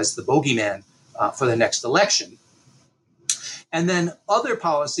China as the bogeyman for the next election. And then other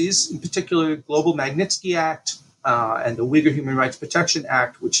policies, in particular, Global Magnitsky Act and the Uyghur Human Rights Protection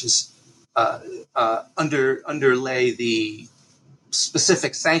Act, which is underlay the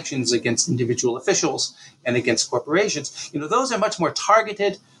specific sanctions against individual officials and against corporations. Those are much more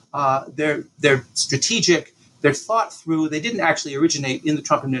targeted. They're strategic. They're thought through. They didn't actually originate in the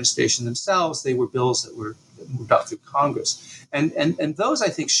Trump administration themselves. They were bills that were moved up through Congress. And those, I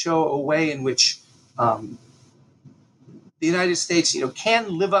think, show a way in which the United States,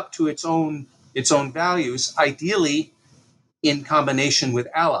 can live up to its own values, ideally in combination with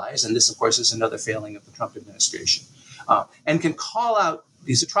allies. And this, of course, is another failing of the Trump administration, and can call out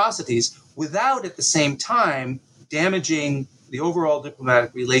these atrocities without, at the same time, damaging the overall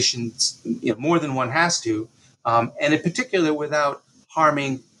diplomatic relations more than one has to, and in particular without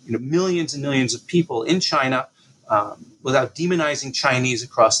harming millions and millions of people in China, without demonizing Chinese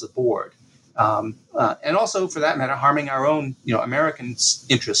across the board, and also, for that matter, harming our own American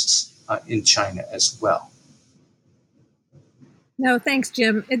interests in China as well. No, thanks,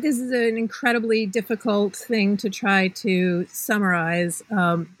 Jim. This is an incredibly difficult thing to try to summarize,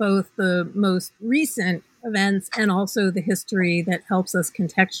 both the most recent events and also the history that helps us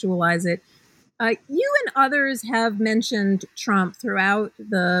contextualize it. You and others have mentioned Trump throughout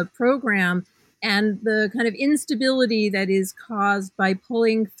the program and the kind of instability that is caused by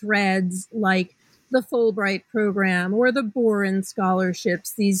pulling threads like the Fulbright program or the Boren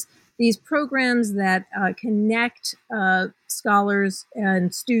scholarships, these programs that connect scholars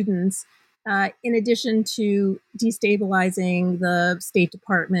and students, in addition to destabilizing the State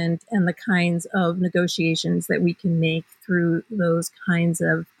Department and the kinds of negotiations that we can make through those kinds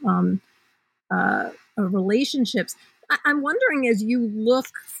of relationships. I'm wondering, as you look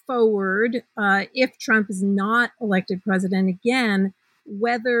forward, if Trump is not elected president again,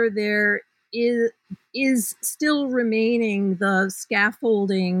 whether there is still remaining the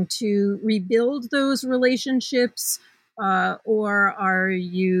scaffolding to rebuild those relationships, or are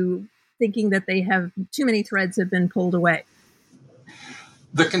you thinking that they have too many threads have been pulled away?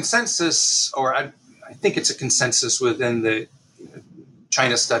 The consensus, or I think it's a consensus within the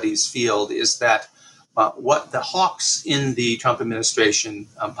China studies field, is that what the hawks in the Trump administration,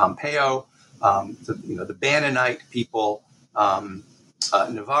 Pompeo, the Bannonite people,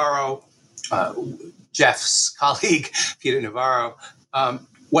 Navarro, Jeff's colleague, Peter Navarro,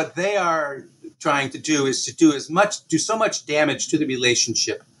 what they are trying to do is to do so much damage to the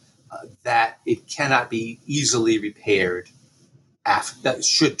relationship that it cannot be easily repaired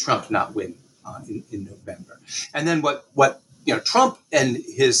should Trump not win in November. And then what Trump and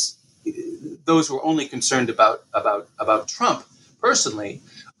those who are only concerned about Trump personally,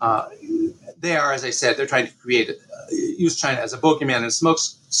 they are, as I said, they're trying to use China as a bogeyman and a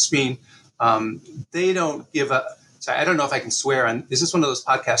smokescreen. They don't give a. Sorry, I don't know if I can swear on. Is this one of those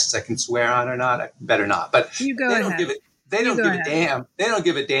podcasts I can swear on or not? I better not. But you go ahead. They don't give a damn. They don't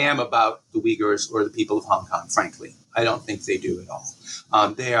give a damn about the Uyghurs or the people of Hong Kong. Frankly, I don't think they do at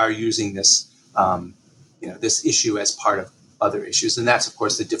all. They are using this, this issue as part of other issues, and that's, of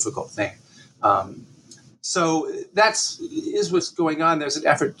course, the difficult thing. So is what's going on. There's an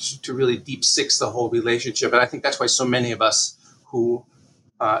effort to really deep six the whole relationship, and I think that's why so many of us who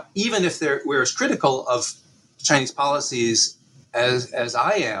even if we're as critical of Chinese policies as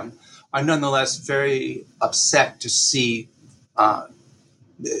I am, I'm nonetheless very upset to see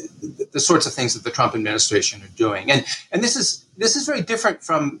the sorts of things that the Trump administration are doing, and this is very different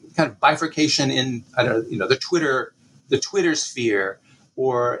from kind of bifurcation in the Twitter sphere,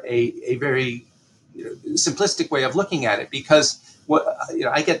 or a very simplistic way of looking at it, because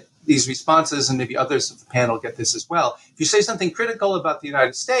I get these responses, and maybe others of the panel get this as well. If you say something critical about the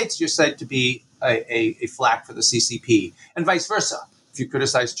United States, you're said to be a flack for the CCP, and vice versa. If you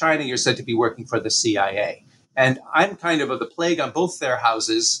criticize China, you're said to be working for the CIA. And I'm kind of the plague on both their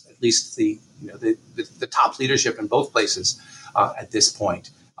houses, at least the top leadership in both places at this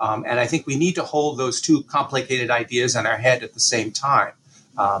point. And I think we need to hold those two complicated ideas in our head at the same time,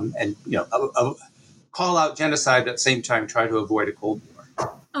 and call out genocide, but at the same time try to avoid a Cold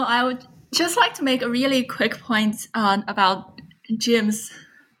War. Oh, I would just like to make a really quick point about Jim's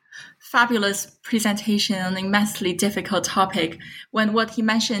fabulous presentation on an immensely difficult topic, when what he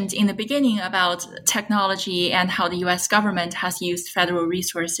mentioned in the beginning about technology and how the US government has used federal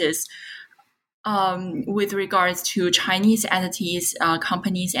resources with regards to Chinese entities,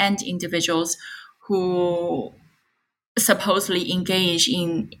 companies, and individuals who supposedly engage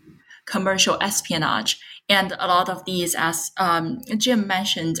in commercial espionage. And a lot of these, as Jim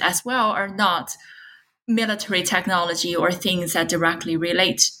mentioned as well, are not military technology or things that directly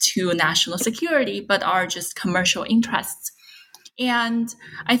relate to national security, but are just commercial interests. And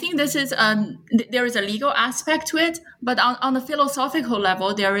I think this is there is a legal aspect to it, but on the philosophical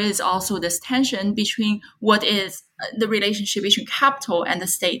level, there is also this tension between what is the relationship between capital and the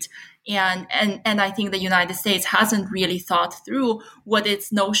state. And I think the United States hasn't really thought through what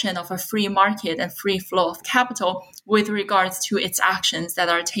its notion of a free market and free flow of capital with regards to its actions that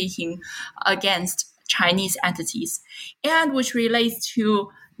are taking against Chinese entities, and which relates to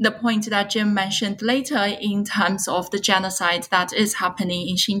the point that Jim mentioned later in terms of the genocide that is happening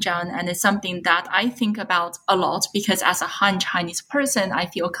in Xinjiang. And it's something that I think about a lot, because as a Han Chinese person, I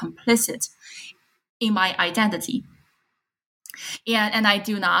feel complicit in my identity. And I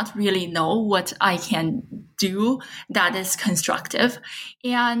do not really know what I can do that is constructive.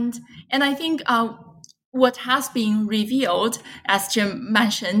 And I think what has been revealed, as Jim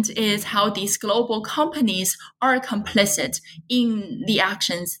mentioned, is how these global companies are complicit in the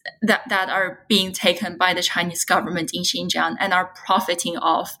actions that are being taken by the Chinese government in Xinjiang, and are profiting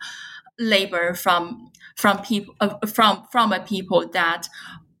off labor from people from a people that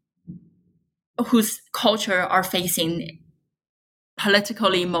whose culture are facing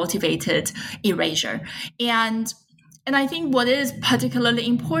politically motivated erasure. And I think what is particularly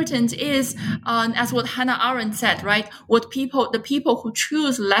important is, as what Hannah Arendt said, right? The people who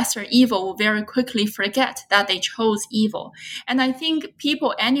choose lesser evil will very quickly forget that they chose evil. And I think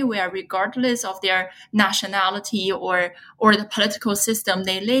people anywhere, regardless of their nationality or the political system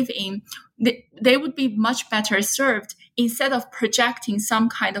they live in, they would be much better served instead of projecting some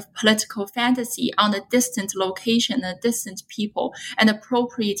kind of political fantasy on a distant location, a distant people, and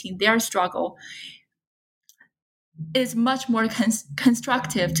appropriating their struggle. Is much more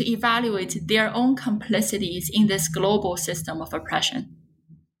constructive to evaluate their own complicities in this global system of oppression.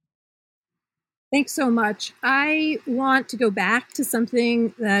 Thanks so much. I want to go back to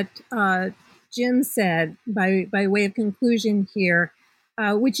something that Jim said by way of conclusion here,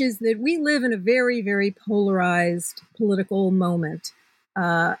 which is that we live in a very, very polarized political moment.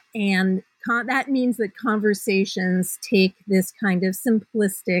 And that means that conversations take this kind of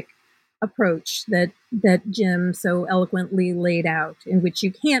simplistic approach that Jim so eloquently laid out, in which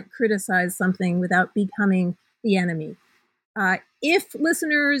you can't criticize something without becoming the enemy. If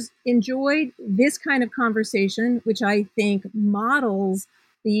listeners enjoyed this kind of conversation, which I think models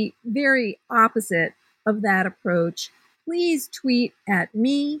the very opposite of that approach, please tweet at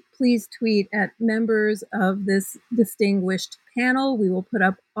me. Please tweet at members of this distinguished panel. We will put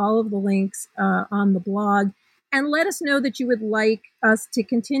up all of the links on the blog. And let us know that you would like us to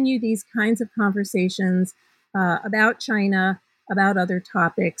continue these kinds of conversations about China, about other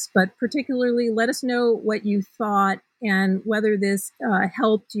topics, but particularly let us know what you thought and whether this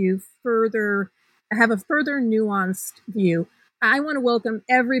helped you have a further nuanced view. I want to welcome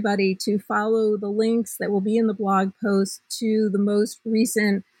everybody to follow the links that will be in the blog post to the most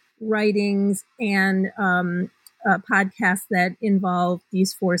recent writings and podcasts that involve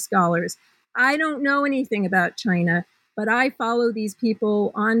these four scholars. I don't know anything about China, but I follow these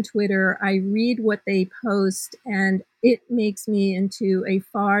people on Twitter. I read what they post, and it makes me into a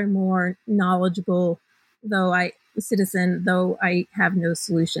far more knowledgeable citizen, though I have no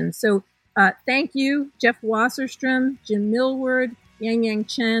solution. So thank you, Jeff Wasserstrom, Jim Millward, Yang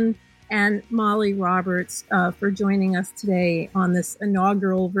Chen, and Molly Roberts for joining us today on this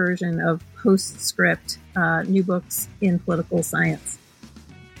inaugural version of Postscript, New Books in Political Science.